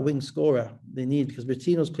 you know, that wing scorer they need, because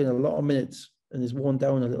Bertino's playing a lot of minutes and is worn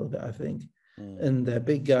down a little bit, I think. And their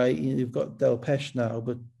big guy, you've got Del Pesh now,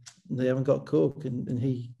 but they haven't got Coke, and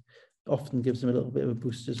he often gives them a little bit of a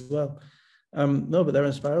boost as well. No, but they're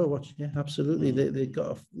in spiral watch. Yeah, absolutely.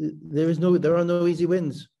 There are no easy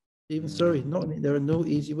wins. There are no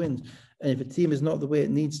easy wins. And if a team is not the way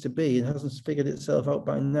it needs to be and hasn't figured itself out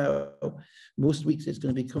by now, most weeks it's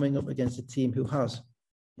going to be coming up against a team who has.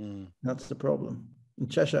 That's the problem. In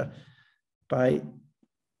Cheshire,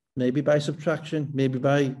 maybe by subtraction, maybe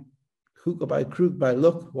by hook or by crook, by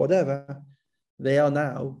luck, whatever, they are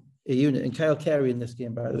now a unit. And Kyle Carey in this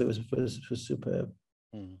game, by the way, was superb.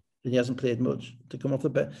 And he hasn't played much to come off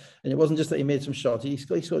the bench. And it wasn't just that he made some shots. He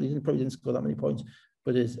scored. He probably didn't score that many points,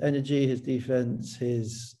 but his energy, his defense,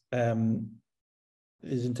 his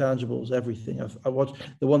intangibles, everything. I watched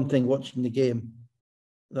the one thing watching the game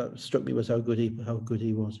that struck me was how good he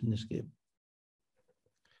was in this game.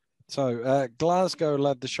 So Glasgow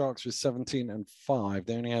led the Sharks with 17-5.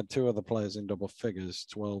 They only had 2 other players in double figures,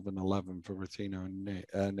 12 and 11 for Rotino and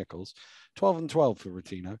Nichols, 12 and 12 for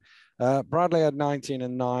Rotino. Bradley had 19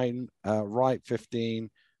 and 9, Wright 15,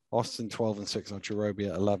 Austin 12 and 6,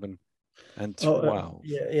 Otzarobia 11 and 12.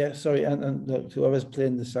 Sorry, and look, whoever's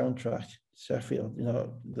playing the soundtrack, Sheffield, you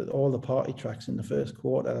know, all the party tracks in the first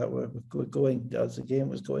quarter that were going as the game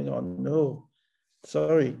was going on. No,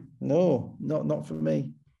 sorry, no, not for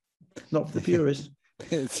me. Not for the purists.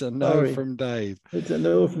 It's a no from Dave. It's a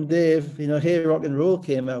no from Dave. You know, Hey Rock and Roll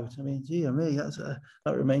came out. I mean, gee, that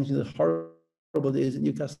reminds me of the horrible days at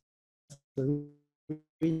Newcastle.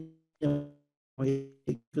 he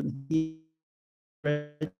couldn't hear.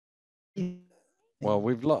 Well,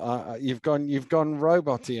 you've gone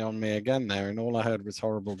roboty on me again there, and all I heard was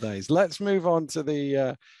horrible days. Let's move on to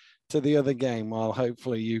the other game while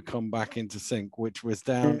hopefully you come back into sync, which was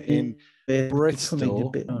down in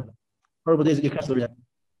Bristol. Horrible days at Newcastle.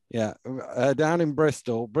 Yeah, down in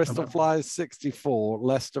Bristol. Bristol Flyers 64,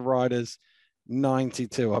 Leicester Riders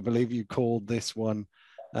 92. I believe you called this one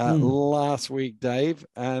last week, Dave.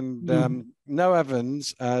 And no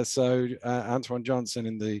Evans, so Antoine Johnson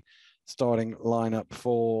in the starting lineup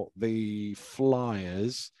for the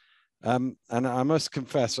Flyers. And I must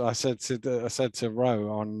confess, I said to Rowe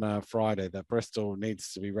on Friday that Bristol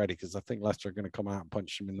needs to be ready because I think Leicester are going to come out and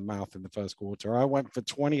punch them in the mouth in the first quarter. I went for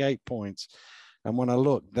 28 points. And when I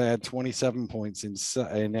looked, they had 27 points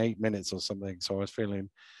in 8 minutes or something. So I was feeling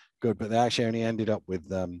good, but they actually only ended up with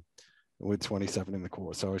 27 in the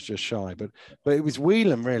quarter. So I was just shy. But it was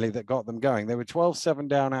Whelan really that got them going. They were 12-7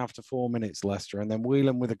 down after 4 minutes, Leicester. And then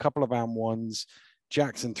Whelan with a couple of and ones,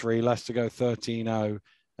 Jackson 3, Leicester go 13-0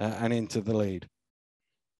 and into the lead.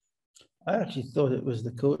 I actually thought it was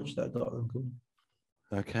the coach that got them going.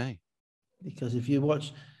 Okay. Because if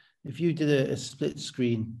you did a split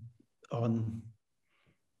screen on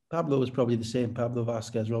Pablo was probably the same. Pablo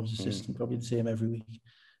Vasquez, Rob's assistant, probably the same every week.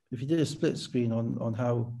 If you did a split screen on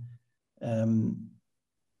how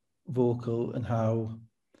vocal and how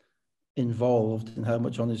involved and how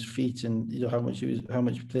much on his feet and how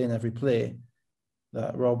much playing every play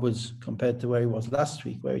that Rob was compared to where he was last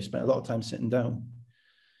week, where he spent a lot of time sitting down.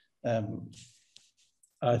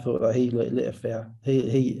 I thought that he lit a fire.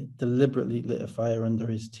 He deliberately lit a fire under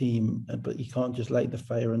his team, but you can't just light the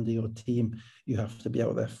fire under your team. You have to be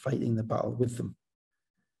out there fighting the battle with them.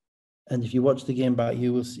 And if you watch the game back,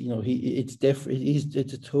 you will see, it's different.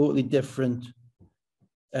 It's a totally different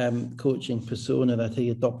coaching persona that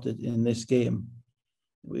he adopted in this game.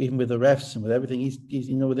 Even with the refs and with everything, he's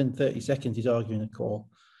within 30 seconds he's arguing a call,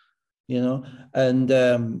 and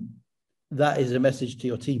that is a message to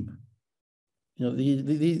your team.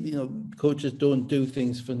 Coaches don't do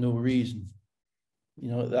things for no reason.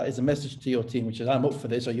 That is a message to your team, which is, I'm up for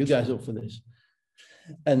this, or you guys up for this.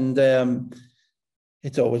 And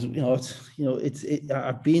it's always,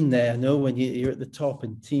 I've been there. I know when you're at the top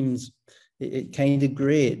and teams, it kind of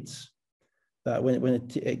grades that when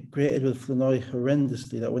it grated with Flanoy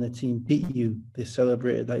horrendously, that when a team beat you, they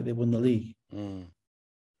celebrated like they won the league.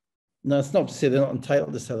 Now, it's not to say they're not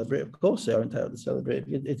entitled to celebrate. Of course they are entitled to celebrate.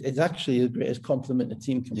 It's actually the greatest compliment a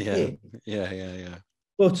team can pay. Yeah.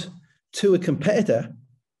 But to a competitor,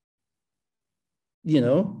 they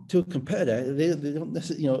don't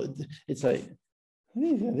necessarily, it's like,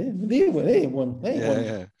 they won. Look at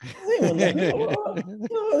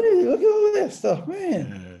all that stuff, man.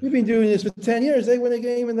 Yeah. We've been doing this for 10 years. They win a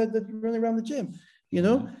game and they're running around the gym,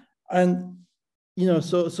 And,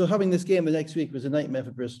 so having this game the next week was a nightmare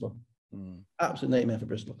for Bristol. Absolute nightmare for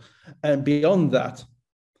Bristol. And beyond that,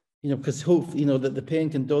 because hopefully, that the pain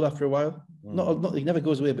can dull after a while. Not it never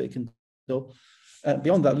goes away, but it can dull.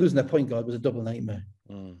 Beyond that, losing their point guard was a double nightmare.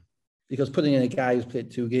 Because putting in a guy who's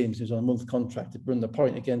played 2 games, who's on a month contract to run the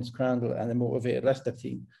point against Crandall and a motivated Leicester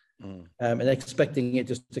team, and expecting it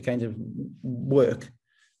just to kind of work,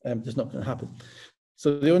 just not going to happen.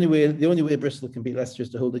 So the only way Bristol can beat Leicester is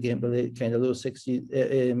to hold the game below kind of low 60s,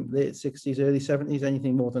 late 60s, early 70s.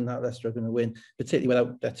 Anything more than that, Leicester are going to win, particularly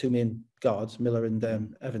without their 2 main guards, Miller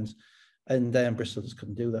and Evans. And Bristol just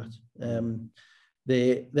couldn't do that.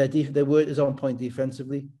 Their word is on point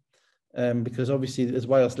defensively, because obviously, as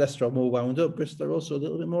whilst Leicester are more wound up, Bristol are also a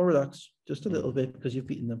little bit more relaxed, just a little bit, because you've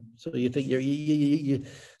beaten them. So you think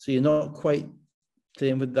you're not quite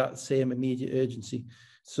playing with that same immediate urgency.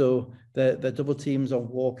 So the double teams on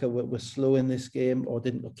Walker were slow in this game, or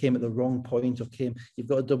came at the wrong point, or you've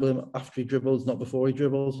got to double him after he dribbles, not before he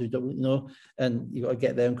dribbles. You double, and you've got to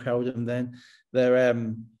get there and crowd him. Then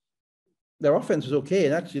their offense was okay,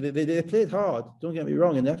 and actually they played hard. Don't get me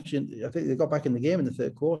wrong, and actually I think they got back in the game in the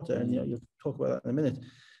third quarter, and you'll talk about that in a minute.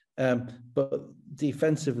 But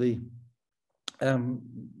defensively,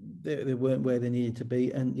 they weren't where they needed to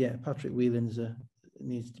be, and Patrick Whelan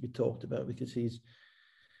needs to be talked about, because he's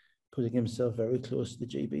putting himself very close to the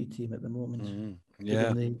GB team at the moment.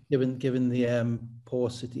 Given the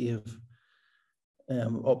paucity of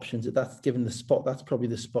options, that's probably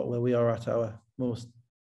the spot where we are at our most,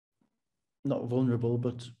 not vulnerable,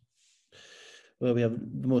 but where we have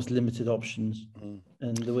the most limited options.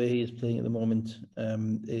 And the way he is playing at the moment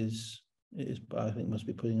is I think must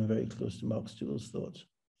be putting him very close to Mark Stewell's thoughts.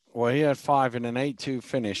 Well, he had 5 in an 8-2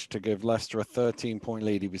 finish to give Leicester a 13-point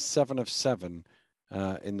lead. He was 7 of 7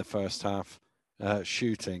 in the first half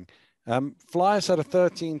shooting. Flyers had a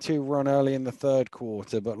 13-2 run early in the third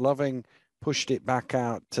quarter, but Loving pushed it back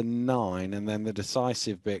out to 9, and then the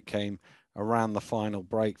decisive bit came around the final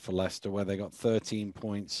break for Leicester, where they got 13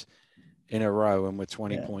 points in a row and were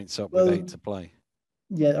 20 points up with 8 to play.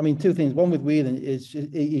 Yeah, I mean, two things. One with Whelan is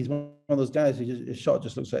he's one of those guys who his shot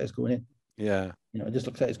just looks like it's going in. Yeah, it just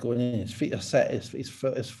looks like it's going in. His feet are set.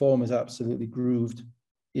 His form is absolutely grooved.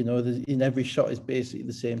 In every shot is basically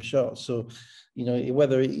the same shot. So,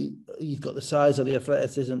 whether he's got the size or the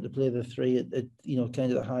athleticism to play the three at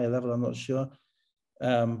kind of the higher level, I'm not sure.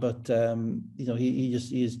 But he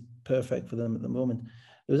is perfect for them at the moment.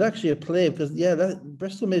 There was actually a play because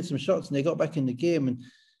Bristol made some shots and they got back in the game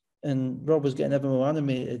and Rob was getting ever more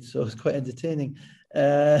animated, so it was quite entertaining.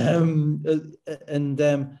 There's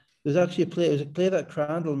actually a play. It was a play that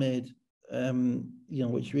Crandall made,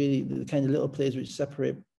 which really the kind of little plays which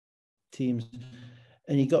separate teams.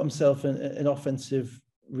 And he got himself an offensive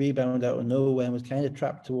rebound out of nowhere and was kind of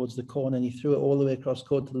trapped towards the corner. And he threw it all the way across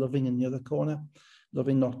court to Loving in the other corner.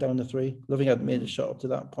 Loving knocked down the three. Loving hadn't made a shot up to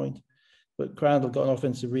that point, but Crandall got an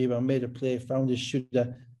offensive rebound, made a play, found his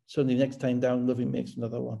shooter. Suddenly, next time down, Loving makes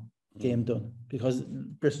another one. Game done. Because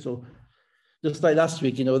Bristol, just like last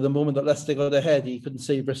week, the moment that Leicester got ahead, he couldn't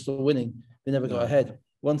see Bristol winning. They never got ahead.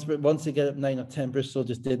 Once they get up 9 or 10, Bristol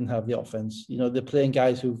just didn't have the offense. They're playing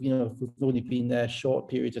guys who've only been there short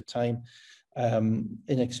periods of time,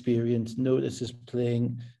 inexperienced. Notice is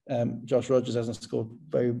playing. Josh Rogers hasn't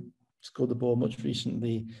scored the ball much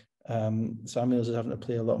recently. Samuels is having to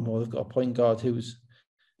play a lot more. They've got a point guard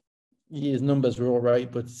his numbers were all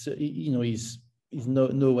right, but he's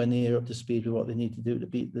nowhere near up to speed with what they need to do to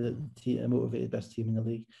beat the motivated best team in the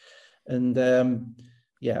league. And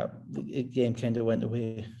the game kind of went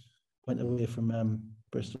away from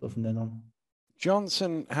Bristol from then on.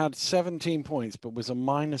 Johnson had 17 points, but was a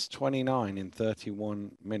minus 29 in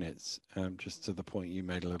 31 minutes, just to the point you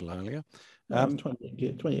made a little earlier.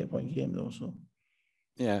 28-point game though, so.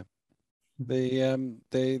 Yeah. The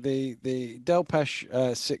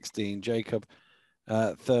Delpesh 16, Jacob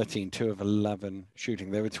 13, 2 of 11 shooting.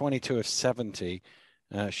 They were 22 of 70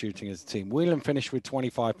 shooting as a team. Whelan finished with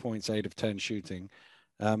 25 points, 8 of 10 shooting.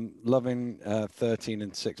 Loving 13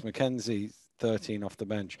 and 6. Mackenzie 13 off the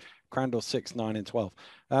bench. Crandall 6, 9 and 12.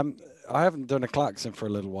 I haven't done a Claxon for a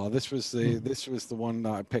little while. This was the one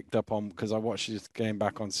that I picked up on because I watched this game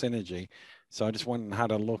back on Synergy. So I just went and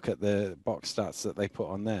had a look at the box stats that they put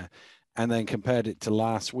on there and then compared it to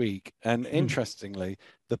last week. And interestingly,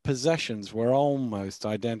 the possessions were almost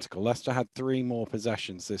identical. Leicester had 3 more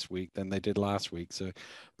possessions this week than they did last week. So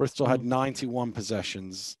Bristol had 91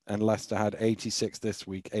 possessions and Leicester had 86 this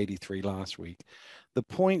week, 83 last week. The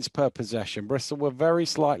points per possession, Bristol were very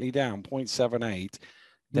slightly down, 0.78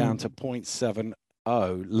 down to 0.70.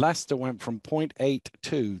 Leicester went from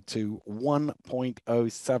 0.82 to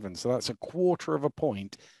 1.07. So that's a quarter of a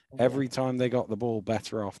point every time they got the ball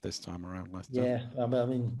better off this time around, Leicester. Yeah,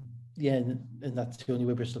 and that's the only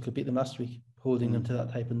way Bristol could beat them last week, holding them to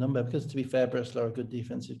that type of number. Because to be fair, Bristol are a good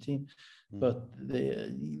defensive team, but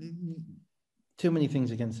too many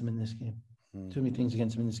things against them in this game. Too many things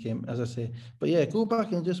against him in this game, as I say. But yeah, go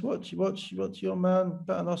back and just watch your man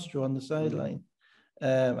Paternostro on the sideline.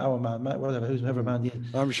 Our man, whoever man he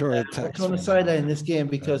is. I'm sure it texts on the sideline in this game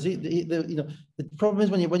because the problem is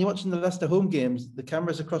when you're watching the Leicester home games, the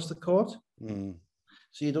camera's across the court,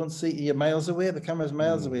 so you don't see, you're miles away. The camera's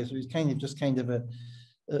miles away, so he's kind of a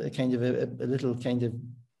little kind of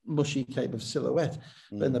mushy type of silhouette.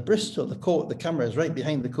 But in the Bristol, the camera is right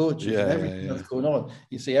behind the coaches and everything that's going on.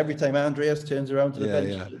 You see every time Andreas turns around to the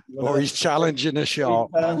bench, or he's challenging a shot,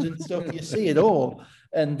 challenging stuff. You see it all,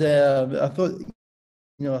 and I thought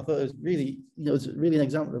it was really, an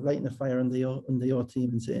example of lighting a fire under your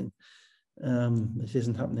team and saying, this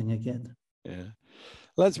isn't happening again. Yeah.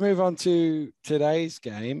 Let's move on to today's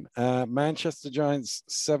game. Manchester Giants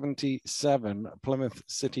 77, Plymouth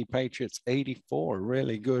City Patriots 84.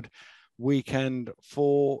 Really good weekend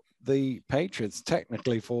for the Patriots.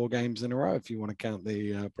 Technically 4 games in a row, if you want to count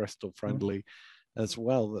the Bristol friendly as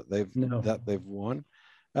well that they've won.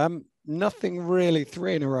 Nothing really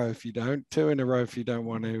 3 in a row if you don't, 2 in a row if you don't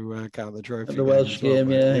want to count the trophy. The Welsh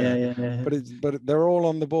game, yeah. But they're all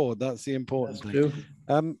on the board. That's the important thing. True.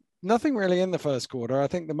 Nothing really in the first quarter. I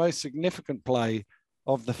think the most significant play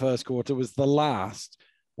of the first quarter was the last,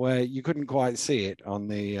 where you couldn't quite see it on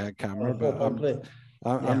the camera, but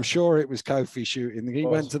I'm sure it was Kofi shooting. He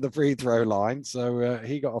went to the free throw line, so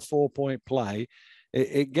he got a 4-point play.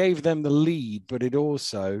 It gave them the lead, but it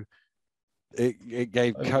also it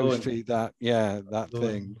gave Kofi that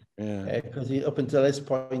thing. Yeah. Because he up until this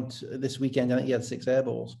point, this weekend, I think he had 6 air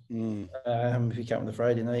balls. If you count the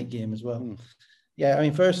Friday night game as well. Yeah, I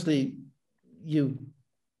mean, firstly, you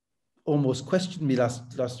almost questioned me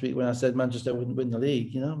last week when I said Manchester wouldn't win the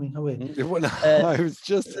league. You know, I mean, how we? I was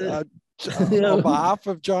just on behalf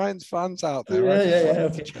of Giants fans out there.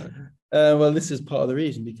 Okay. Well, this is part of the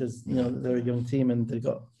reason, because they're a young team and they've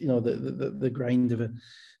got the grind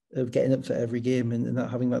of getting up for every game and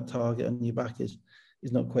not having that target on your back is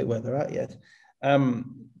not quite where they're at yet.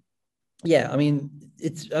 I mean,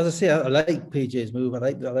 it's, as I say, I like PJ's move. I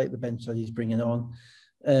like the bench that he's bringing on.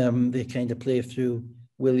 They kind of play through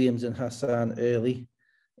Williams and Hassan early,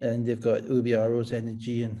 and they've got Ubiaro's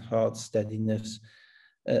energy and hard steadiness,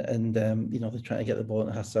 and they're trying to get the ball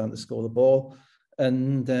to Hassan to score the ball,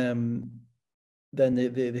 and then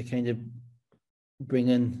they kind of bring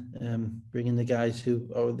in the guys who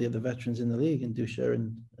are the other veterans in the league, and Dusha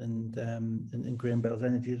and Graham Bell's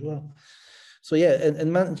energy as well. So yeah,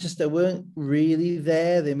 and Manchester weren't really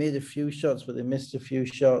there. They made a few shots, but they missed a few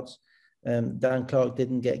shots. Dan Clark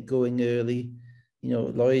didn't get going early.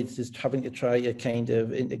 Lloyd's is having to try to kind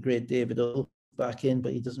of integrate David Ulf back in,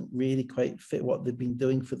 but he doesn't really quite fit what they've been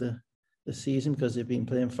doing for the season, because they've been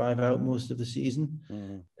playing 5 out most of the season.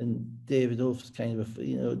 And David Ulf's kind of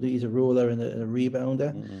he's a roller and a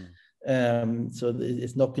rebounder. So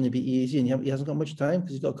it's not going to be easy, and he hasn't got much time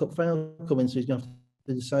because he's got a cup final coming, so he's going to have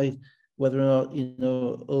to decide whether or not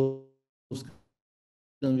Ulf's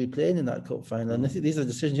going to be playing in that cup final. And these are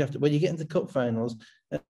decisions you have to, when you get into cup finals.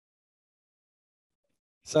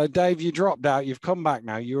 So, Dave, you dropped out. You've come back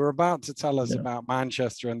now. You were about to tell us about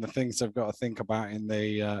Manchester and the things they've got to think about in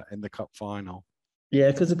the cup final.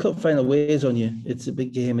 Yeah, because the cup final weighs on you. It's a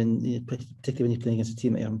big game, and particularly when you're playing against a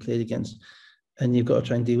team that you haven't played against, and you've got to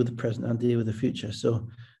try and deal with the present and deal with the future. So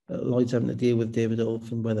Lloyd's having to deal with David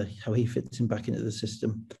Ulf and how he fits him back into the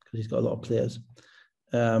system, because he's got a lot of players.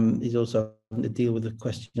 He's also having to deal with the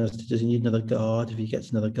question as to, does he need another guard? If he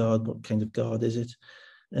gets another guard, what kind of guard is it?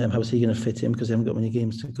 How's he going to fit in, because they haven't got many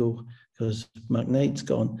games to go because McKnight's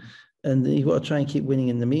gone. And you've got to try and keep winning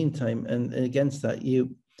in the meantime. And against that,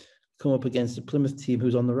 you come up against a Plymouth team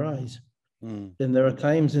who's on the rise. And there are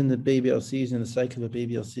times in the BBL season, in the cycle of a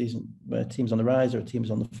BBL season, where teams on the rise or teams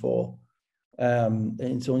on the fall. And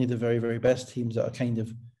it's only the very, very best teams that are kind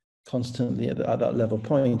of constantly at that level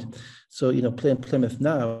point. So, playing Plymouth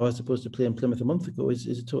now as opposed to playing Plymouth a month ago is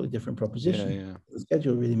a totally different proposition. The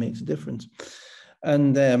schedule really makes a difference.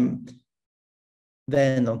 And then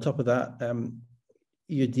on top of that,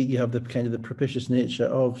 you have the kind of the propitious nature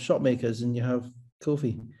of shot makers, and you have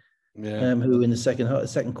Kofi, who in the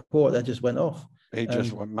second quarter just went off. He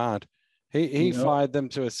just went mad. He fired them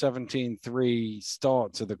to a 17-3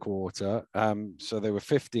 start to the quarter. So they were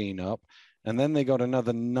 15 up, and then they got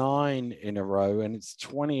another 9 in a row, and it's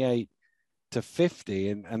 28-50.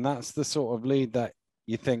 And that's the sort of lead that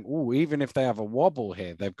you think, even if they have a wobble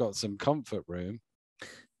here, they've got some comfort room.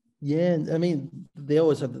 Yeah, I mean, they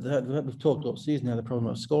always have, we've talked all season, they had the problem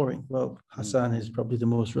of scoring. Well, Hassan is probably the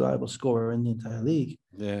most reliable scorer in the entire league.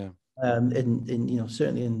 Yeah.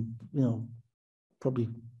 Certainly in, probably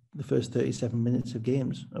the first 37 minutes of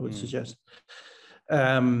games, I would suggest.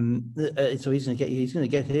 So he's going to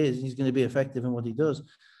get his, he's going to be effective in what he does.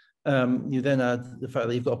 You then add the fact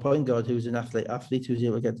that you've got a point guard who's an athlete who's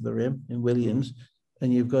able to get to the rim in Williams.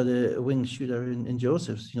 And you've got a wing shooter in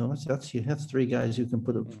Josephs. That's 3 guys who can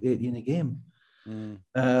put up 80 in a game.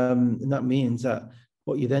 And that means that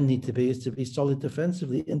what you then need to be is to be solid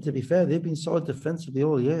defensively. And to be fair, they've been solid defensively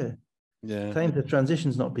all year. Yeah. Times the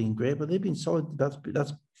transition's not been great, but they've been solid. That's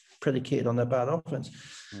predicated on their bad offense.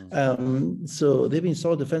 So they've been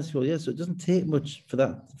solid defensively all year. So it doesn't take much for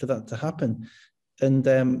that to happen. And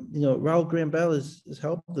Raul Graham Bell has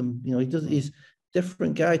helped them. He's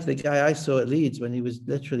different guy to the guy I saw at Leeds when he was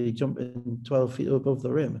literally jumping 12 feet above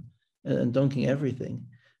the rim and dunking everything.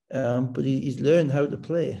 But he's learned how to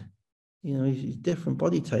play. He's different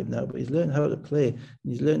body type now, but he's learned how to play. And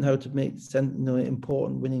he's learned how to make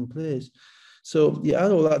important winning plays. So you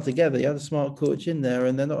add all that together, you had a smart coach in there,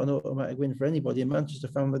 and they're not an automatic win for anybody. And Manchester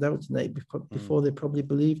found that out tonight before they probably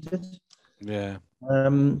believed it. Yeah.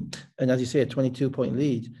 And as you say, a 22-point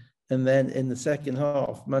lead. And then in the second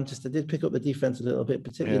half, Manchester did pick up the defense a little bit,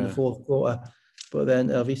 particularly in the fourth quarter, but then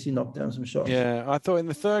obviously knocked down some shots. Yeah, I thought in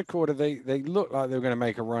the third quarter, they looked like they were going to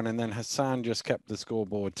make a run, and then Hassan just kept the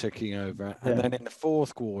scoreboard ticking over. And then in the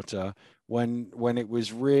fourth quarter, when it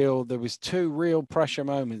was real, there was 2 real pressure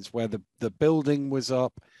moments where the building was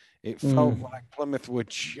up. It felt like Plymouth were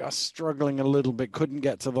just struggling a little bit, couldn't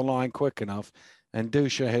get to the line quick enough, and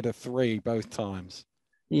Dusha hit a 3 both times.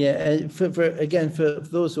 Yeah, for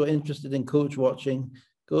those who are interested in coach watching,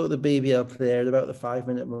 go to the BBL player at about the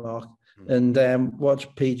 5-minute mark and watch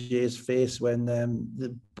PJ's face when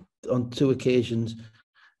on 2 occasions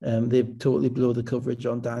they totally blow the coverage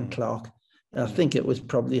on Dan Clark. And I think it was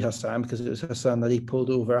probably Hassan, because it was Hassan that he pulled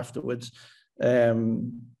over afterwards.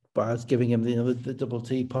 But I was giving him the double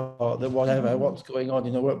T part, that what's going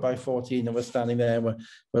on, we're up by 14 and we're standing there and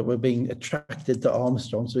we're being attracted to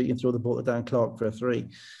Armstrong so he can throw the ball to Dan Clark for a 3.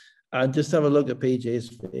 And just have a look at PJ's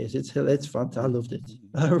face. It's fantastic. I loved it.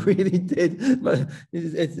 I really did. But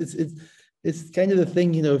it's kind of the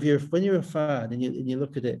thing, when you're a fan and you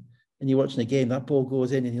look at it and you're watching a game, that ball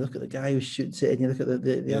goes in and you look at the guy who shoots it and you look at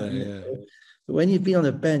the But when you've been on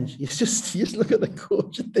a bench, you just look at the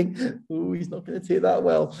coach and think, oh, he's not going to take that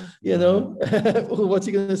well, Well, what's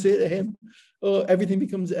he going to say to him? Oh, everything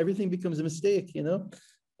becomes a mistake,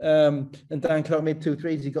 And Dan Clark made 2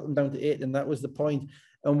 threes. He got them down to 8, and that was the point.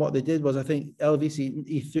 And what they did was, I think LVC,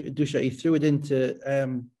 he threw it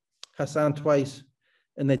into Hassan twice,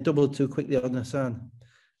 and they doubled too quickly on Hassan.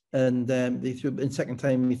 And they threw, in second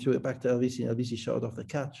time, he threw it back to LVC, and LVC shot off the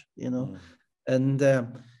catch, And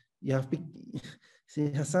you have to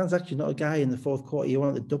see, Hassan's actually not a guy in the fourth quarter you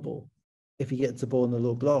want to double if he gets the ball in the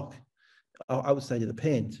low block outside of the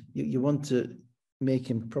paint. You want to make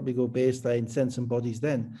him probably go baseline, send some bodies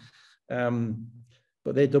then.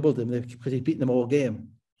 But they doubled him because he'd beaten them all game.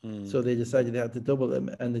 So they decided they had to double him,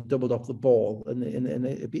 and they doubled off the ball, and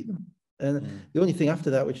they beat them. And the only thing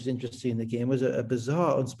after that, which is interesting in the game, was a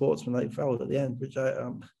bizarre unsportsmanlike foul at the end, which I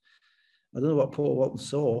don't know what Paul Walton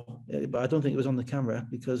saw, but I don't think it was on the camera,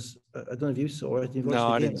 because I don't know if you saw it. No,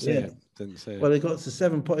 I didn't see it. Well, it got to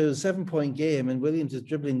 7 point. It was a 7-point game, and Williams is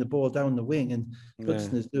dribbling the ball down the wing, and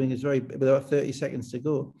Hudson is doing his with about 30 seconds to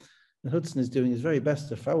go, and Hudson is doing his very best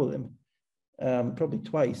to foul him, probably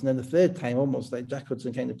twice, and then the third time, almost like Jack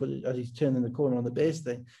Hudson kind of put it as he's turning the corner on the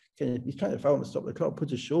baseline. He's trying to foul him to stop the clock,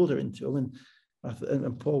 put his shoulder into him,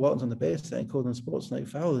 and Paul Walton's on the baseline called him sportsmanlike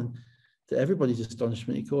foul, and to everybody's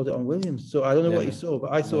astonishment, he called it on Williams. So I don't know what you saw,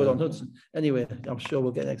 but I saw it on Hudson. Anyway, I'm sure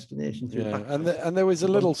we'll get an explanation through. And there was a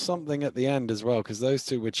little something at the end as well, because those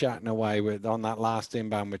two were chatting away on that last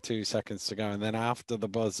inbound with 2 seconds to go, and then after the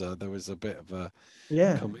buzzer, there was a bit of a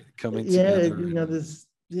coming together.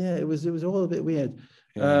 It was all a bit weird.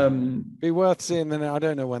 Be worth seeing. Then I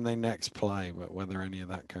don't know when they next play, but whether any of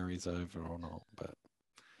that carries over or not. But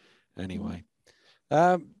anyway.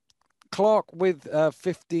 Clark with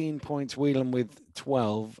 15 points, Whelan with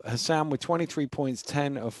 12, Hassan with 23 points,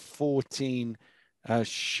 10 of 14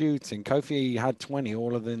 shooting. Kofi had 20,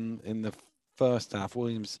 all of them in the first half.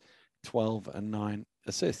 Williams 12 and 9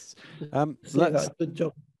 assists. Good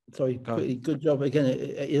job. Sorry, good job. Again,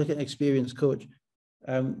 you look at an experienced coach.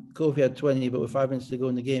 Kofi had 20, but with 5 minutes to go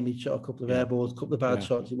in the game, he shot a couple of air balls, a couple of bad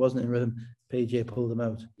shots. He wasn't in rhythm. PJ pulled them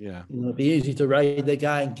out. It'd be easy to ride the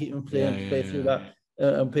guy and keep him playing, play through that.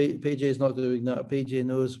 And PJ is not doing that. PJ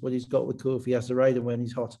knows what he's got with Kofi. He has to ride him when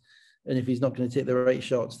he's hot. And if he's not going to take the right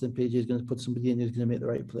shots, then PJ is going to put somebody in who's going to make the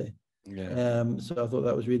right play. So I thought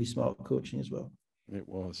that was really smart coaching as well. It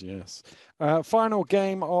was, yes. Final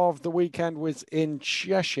game of the weekend was in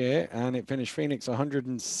Cheshire, and it finished Phoenix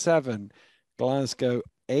 107, Glasgow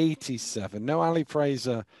 87. No Ali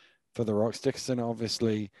Fraser for the Rocks. Dickerson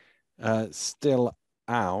obviously still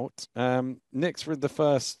out. Knicks with the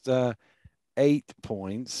first 8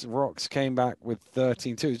 points. Rocks came back with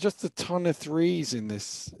 13-2. Just a ton of threes in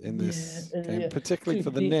this game, particularly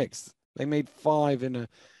for the Knicks. They made 5 in a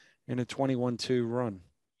 21-2 run.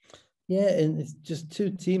 Yeah, and it's just two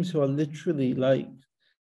teams who are literally like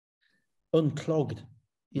unclogged.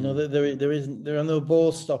 There are no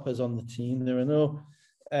ball stoppers on the team. There are no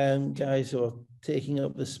guys who are taking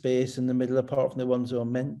up the space in the middle, apart from the ones who are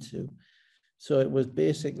meant to. So it was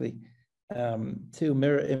basically 2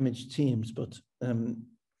 mirror image teams, but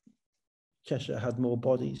Cheshire had more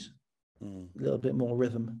bodies, a little bit more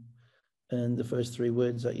rhythm. And the first 3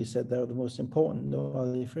 words that you said there are the most important. No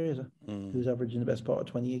Ali Fraser, who's averaging the best part of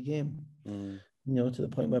 20 a game. To the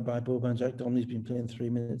point whereby Boban Jack Donnelly's been playing 3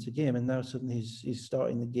 minutes a game, and now suddenly he's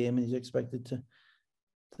starting the game and he's expected to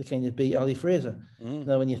kind of beat Ali Fraser.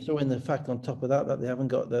 Now, when you throw in the fact on top of that they haven't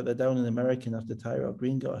got, they're down in American after Tyrell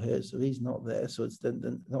Green got hurt, so he's not there. So it's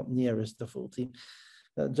not near as the full team.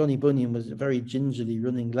 Johnny Bunyan was very gingerly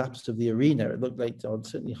running laps of the arena. It looked like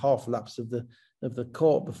certainly half laps of the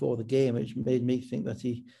court before the game, which made me think that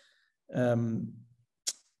he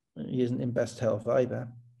isn't in best health either.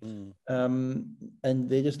 And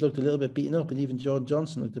they just looked a little bit beaten up, and even Jordan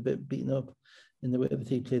Johnson looked a bit beaten up in the way that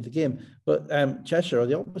he played the game. But Cheshire are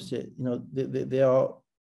the opposite. They are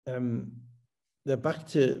they're back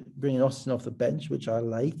to bringing Austin off the bench, which I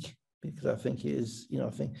like, because I think it is, I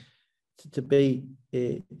think to be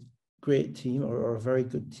a great team or a very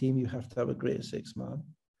good team, you have to have a great six man.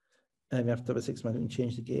 And you have to have a six man who can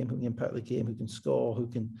change the game, who can impact the game, who can score, you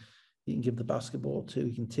can give the basketball to,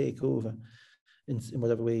 who can take over in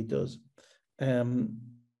whatever way he does.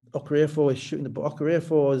 Okorafor is shooting the ball.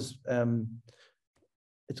 Okorafor is,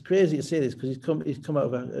 it's crazy to say this because he's come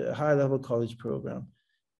out of a high level college program.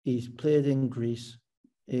 He's played in Greece,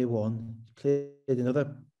 A1, played in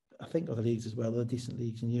other leagues as well, other decent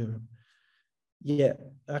leagues in Europe. Yeah,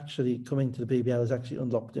 actually coming to the BBL has actually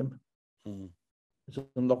unlocked him. It's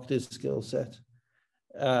unlocked his skill set.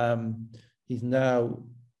 He's now,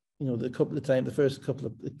 the first couple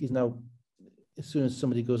of, he's now, as soon as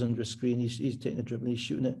somebody goes under a screen, he's taking a dribble, he's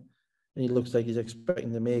shooting it, and he looks like he's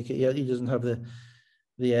expecting to make it. He doesn't have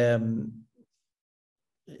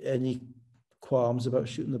any qualms about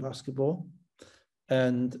shooting the basketball,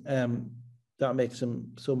 and that makes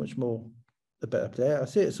him so much more a better player. I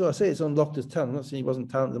say it's unlocked his talent. I'm not saying he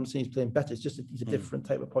wasn't talented. I'm saying he's playing better. It's just that he's a different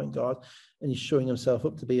type of point guard, and he's showing himself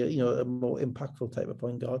up to be a more impactful type of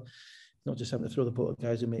point guard, not just having to throw the ball at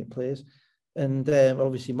guys who make plays. And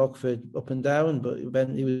obviously Mockford up and down, but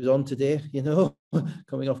when he was on today,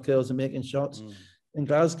 coming off curls and making shots. In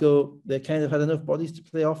Glasgow, they kind of had enough bodies to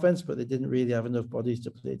play offense, but they didn't really have enough bodies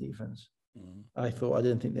to play defense. I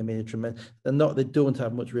didn't think they made a tremendous. They don't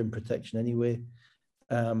have much rim protection anyway.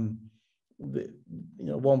 One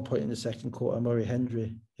point in the second quarter, Murray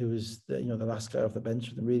Hendry, who was the last guy off the bench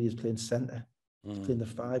for them, really is playing centre, playing the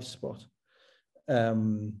 5 spot.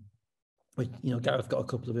 Gareth got a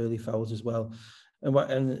couple of early fouls as well,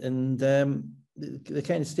 and they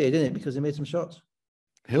kind of stayed in it because they made some shots.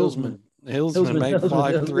 Hillsman made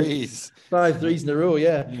 5 threes. 5 threes in a row,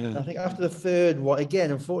 yeah. I think after the third one,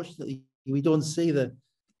 again, unfortunately, we don't see the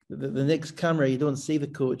Knicks camera. You don't see the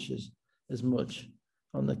coaches as much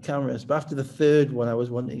on the cameras. But after the third one, I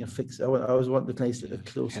was wanting a fix. I was wanting to place a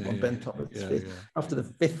close-up on Ben Thomas's face. After the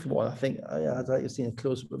 5th one, I think I'd like to have seen a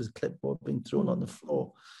close-up of his clipboard being thrown on the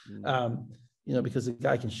floor. Because the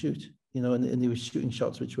guy can shoot, and he was shooting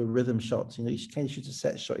shots which were rhythm shots. He kind of shoots a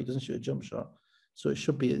set shot. He doesn't shoot a jump shot. So it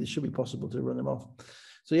should be possible to run him off.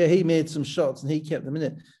 So yeah, he made some shots and he kept them in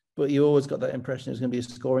it. But you always got that impression it was going to be a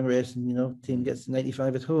scoring race, and team gets to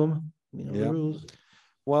 95 at home. The rules.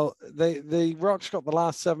 Well, the Rocks got the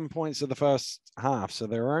last 7 points of the first half, so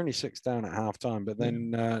they were only 6 down at halftime. But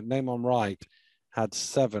then Naaman Wright had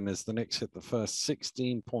 7 as the Knicks hit the first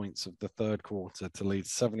 16 points of the third quarter to lead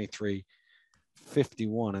 73-51,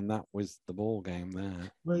 and that was the ball game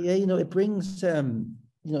there. Well, yeah, it brings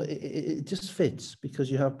it just fits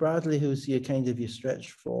because you have Bradley, who's your kind of your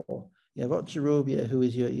stretch four. You have Ocherobia, who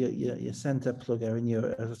is your center plugger, and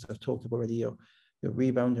as I've talked about already, your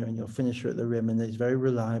rebounder and your finisher at the rim, and he's very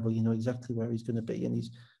reliable. You know exactly where he's going to be, and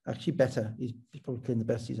he's actually better. He's probably playing the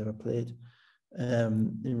best he's ever played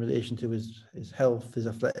in relation to his health, his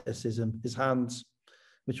athleticism, his hands,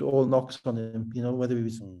 which all knocks on him. Whether he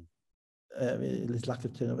was his lack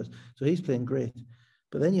of turnovers. So he's playing great.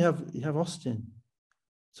 But then you have Austin.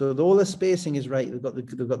 So all the spacing is right. They've got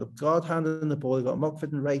the guard handling the ball. They've got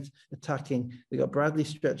Mockford and Wright attacking. They've got Bradley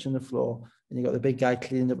stretching the floor, and you've got the big guy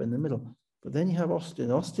cleaning up in the middle. But then you have Austin.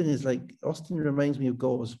 Austin reminds me of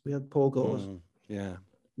Gores. We had Paul Gores. Yeah.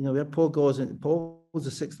 We had Paul Gores, and Paul was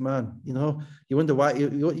the 6th man. You wonder why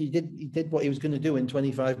he did what he was going to do in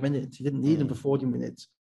 25 minutes. He didn't need him for 40 minutes.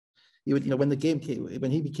 He would, when the game came,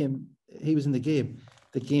 when he was in the game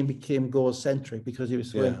became Gores centric because he was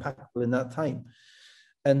so impactful in that time.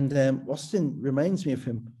 And Austin reminds me of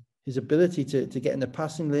him. His ability to get in the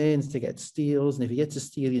passing lanes, to get steals, and if he gets a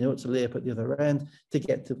steal, it's a layup at the other end, to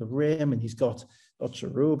get to the rim, and he's got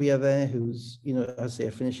Ocherobia there, who's, as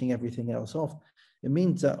they're finishing everything else off. It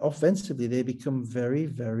means that offensively they become very,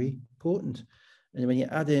 very potent. And when you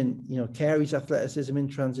add in, Carey's athleticism in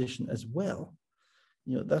transition as well,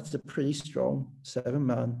 that's a pretty strong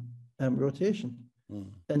 7-man rotation.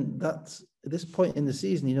 And that's, at this point in the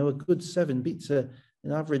season, a good 7 beats an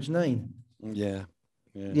average 9. Yeah.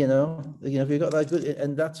 If you've got that good,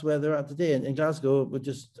 and that's where they're at today. And Glasgow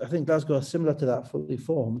I think Glasgow are similar to that, fully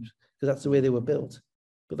formed, because that's the way they were built,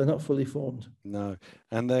 but they're not fully formed. No,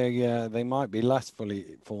 and they might be less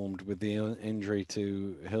fully formed with the injury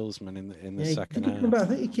to Hillsman in the second half. I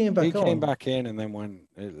think he came back. He came back in and then went.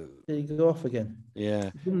 Did he go off again? Yeah,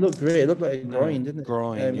 it didn't look great. It looked like a groin, didn't it?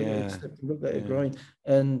 Groin, It looked like a groin,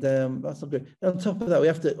 and that's not good. And on top of that, we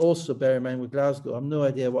have to also bear in mind with Glasgow. I have no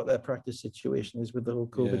idea what their practice situation is with the whole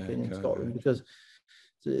COVID thing in Scotland, because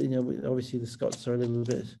obviously the Scots are a little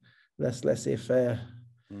bit less laissez-faire.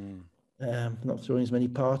 Not throwing as many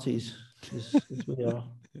parties. as we are.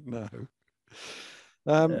 No.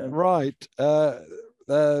 Right.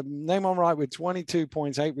 Neyman Wright with 22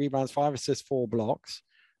 points, 8 rebounds, 5 assists, 4 blocks.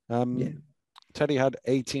 Teddy had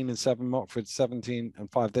 18 and 7, Mockford 17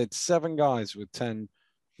 and 5. They had 7 guys with 10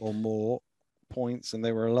 or more points, and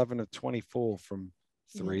they were 11 of 24 from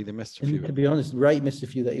 3. They missed a few. And to be honest, Wright missed a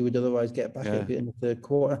few that he would otherwise get back a bit in the third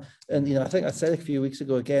quarter. And I think I said a few weeks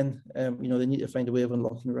ago again, they need to find a way of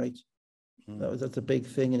unlocking Wright. That's a big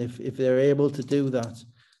thing, and if they're able to do that,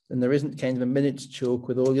 then there isn't kind of a minutes choke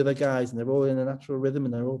with all the other guys, and they're all in a natural rhythm,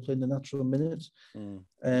 and they're all playing the natural minutes.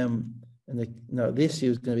 And this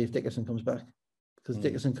year is going to be if Dickerson comes back, because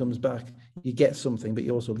Dickerson comes back, you get something, but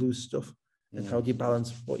you also lose stuff. And how do you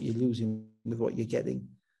balance what you're losing with what you're getting?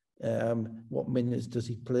 What minutes does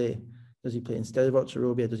he play? Does he play instead of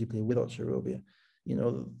Ocherobia? Does he play with Ocherobia?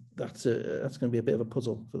 That's going to be a bit of a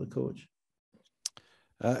puzzle for the coach.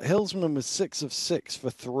 Hillsman was 6 of 6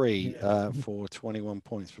 for 3 for 21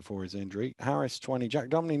 points before his injury. Harris 20, Jack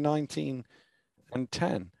Domney 19 and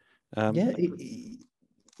 10.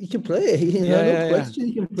 He can play. No question.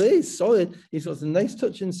 He can play. He's solid. He's got a nice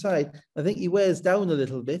touch inside. I think he wears down a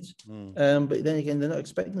little bit, but then again, they're not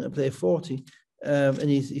expecting him to play 40. And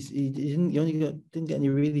he didn't get any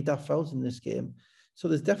really daft fouls in this game. So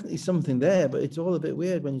there's definitely something there, but it's all a bit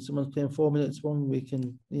weird when someone's playing 4 minutes one week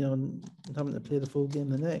and having to play the full game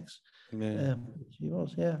the next. He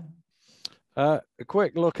was, a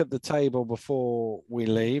quick look at the table before we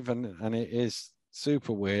leave, and it is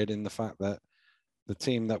super weird in the fact that the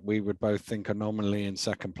team that we would both think are nominally in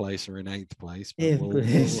second place are in 8th place.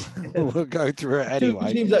 But we'll go through it anyway.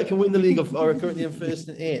 2 teams that can win the league are currently in 1st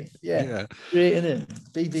and 8th. Yeah. Great, isn't it?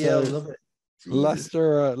 BBL, love it.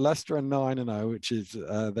 Leicester are 9-0, which is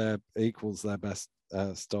equals their best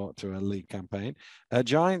start to a league campaign.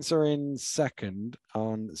 Giants are in 2nd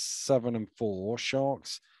on 7 and 4.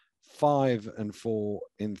 Sharks 5 and 4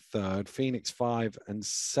 in 3rd. Phoenix 5 and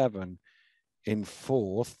 7 in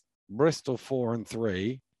 4th. Bristol 4 and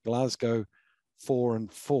 3. Glasgow 4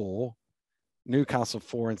 and 4. Newcastle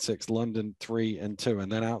 4 and 6. London 3 and 2.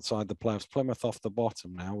 And then outside the playoffs, Plymouth off the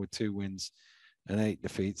bottom now with 2 wins and 8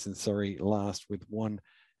 defeats, and Surrey last with 1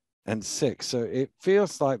 and 6. So it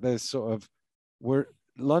feels like there's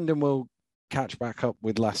London will catch back up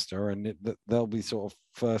with Leicester, and they'll be sort of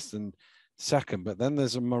 1st and 2nd. But then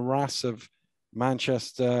there's a morass of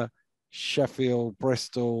Manchester, Sheffield,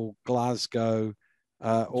 Bristol, Glasgow,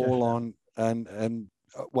 all on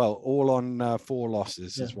 4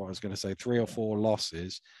 losses is what I was going to say, 3 or 4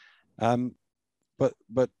 losses.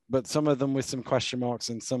 But some of them with some question marks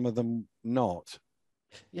and some of them not.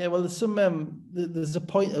 Yeah, well, there's some there's a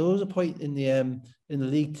point. There was a point in the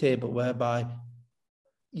league table whereby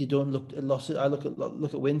you don't look at losses. I look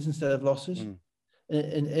at wins instead of losses.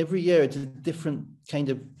 And every year it's a different kind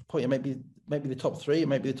of point. It might be the top 3, it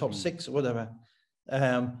might be the top 6 or whatever.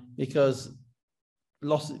 Because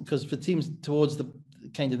for teams towards the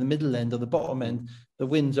kind of the middle end or the bottom end, the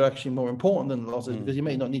wins are actually more important than the losses, because you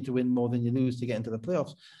may not need to win more than you lose to get into the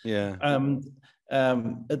playoffs.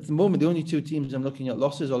 At the moment, the only 2 teams I'm looking at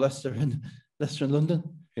losses are Leicester and London.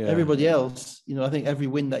 Everybody else, I think every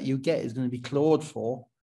win that you get is going to be clawed for,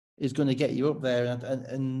 is going to get you up there,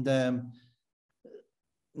 and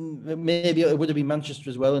maybe it would have been Manchester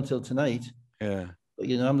as well until tonight. But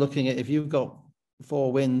I'm looking at, if you've got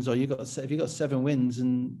 4 wins, or if you've got 7 wins,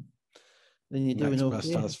 and then you're doing okay. Next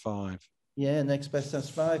best has 5. Next best has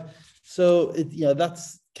 5. So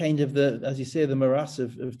that's kind of as you say, the morass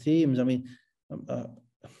of teams. I mean,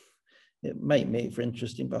 it might make for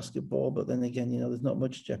interesting basketball, but then again, there's not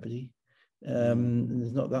much jeopardy. And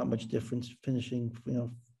there's not that much difference finishing,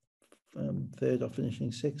 3rd or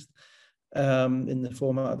finishing 6th in the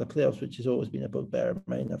format of the playoffs, which has always been a bugbear of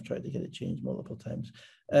mine. I've tried to get it changed multiple times,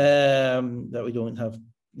 that we don't have,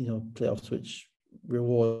 playoffs which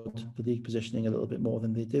reward the league positioning a little bit more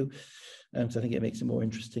than they do. So I think it makes it more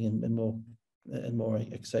interesting and more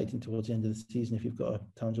exciting towards the end of the season if you've got a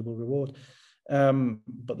tangible reward.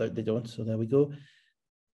 But they don't. So there we go.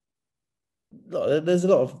 There's a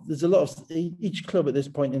lot of each club at this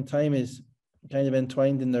point in time is kind of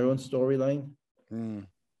entwined in their own storyline. And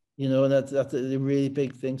that's a really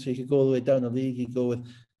big thing. So you could go all the way down the league. You go with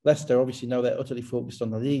Leicester, obviously now they're utterly focused on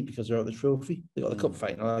the league because they're out of the trophy. They got the cup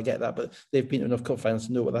final, I get that, but they've been to enough cup finals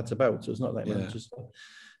to know what that's about. So it's not like Manchester.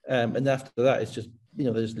 And after that, it's just,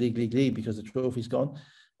 there's league because the trophy's gone.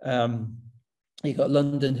 You got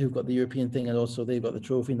London, who've got the European thing, and also they've got the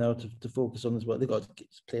trophy now to focus on as well. They've got to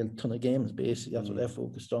play a ton of games, basically. That's what they're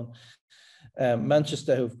focused on.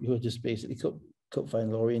 Manchester, who are just basically cup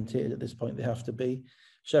final orientated at this point, they have to be.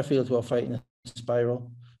 Sheffield, who are fighting a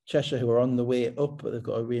spiral. Cheshire, who are on the way up, but they've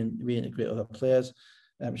got to reintegrate other players.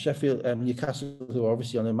 Sheffield, Newcastle, who are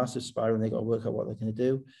obviously on a massive spiral, and they've got to work out what they're going to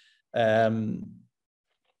do.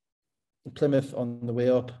 Plymouth on the way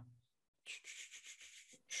up.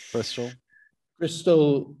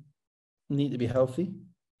 Bristol need to be healthy,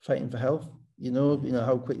 fighting for health. You know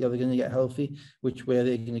how quickly are they going to get healthy? Which way are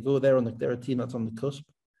they going to go? They're a team that's on the cusp.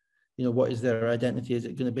 What is their identity? Is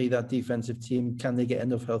it going to be that defensive team? Can they get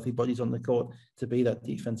enough healthy bodies on the court to be that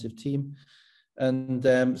defensive team? And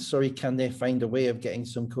can they find a way of getting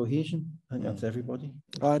some cohesion? I think that's everybody.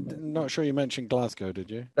 I'm not sure you mentioned Glasgow, did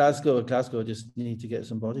you? Glasgow just need to get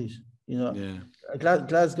some bodies. Yeah.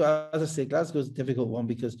 Glasgow, as I say, Glasgow's a difficult one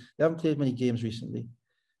because they haven't played many games recently.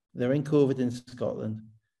 They're in COVID in Scotland.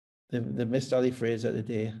 They've missed Ali Fraser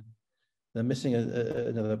today. They're missing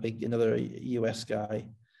another US guy.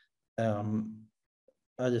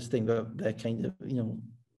 I just think that they're kind of,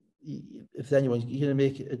 if anyone's going to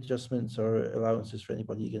make adjustments or allowances for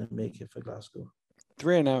anybody, you're going to make it for Glasgow.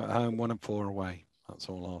 3-0 at home, 1-4 away. That's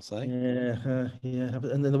all I'll say. Yeah.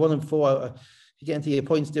 And then the 1-4, you get into your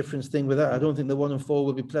points difference thing with that. I don't think the 1-4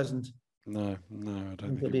 will be pleasant. No, I don't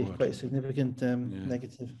think it'll be quite a significant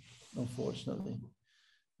negative, unfortunately.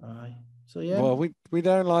 Aye. So yeah. Well, we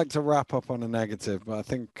don't like to wrap up on a negative, but I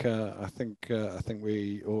think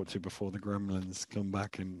we ought to before the Gremlins come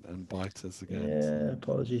back and bite us again. Yeah,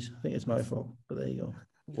 apologies. I think it's my fault, but there you go.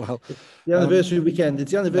 Well, the anniversary weekend.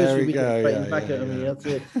 It's the anniversary weekend. Fighting back at me. That's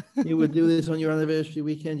it. You would do this on your anniversary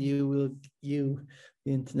weekend. The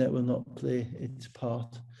internet will not play its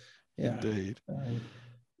part. Yeah. Indeed.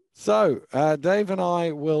 So, Dave and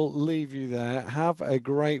I will leave you there. Have a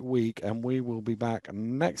great week, and we will be back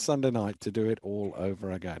next Sunday night to do it all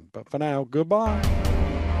over again. But for now, goodbye.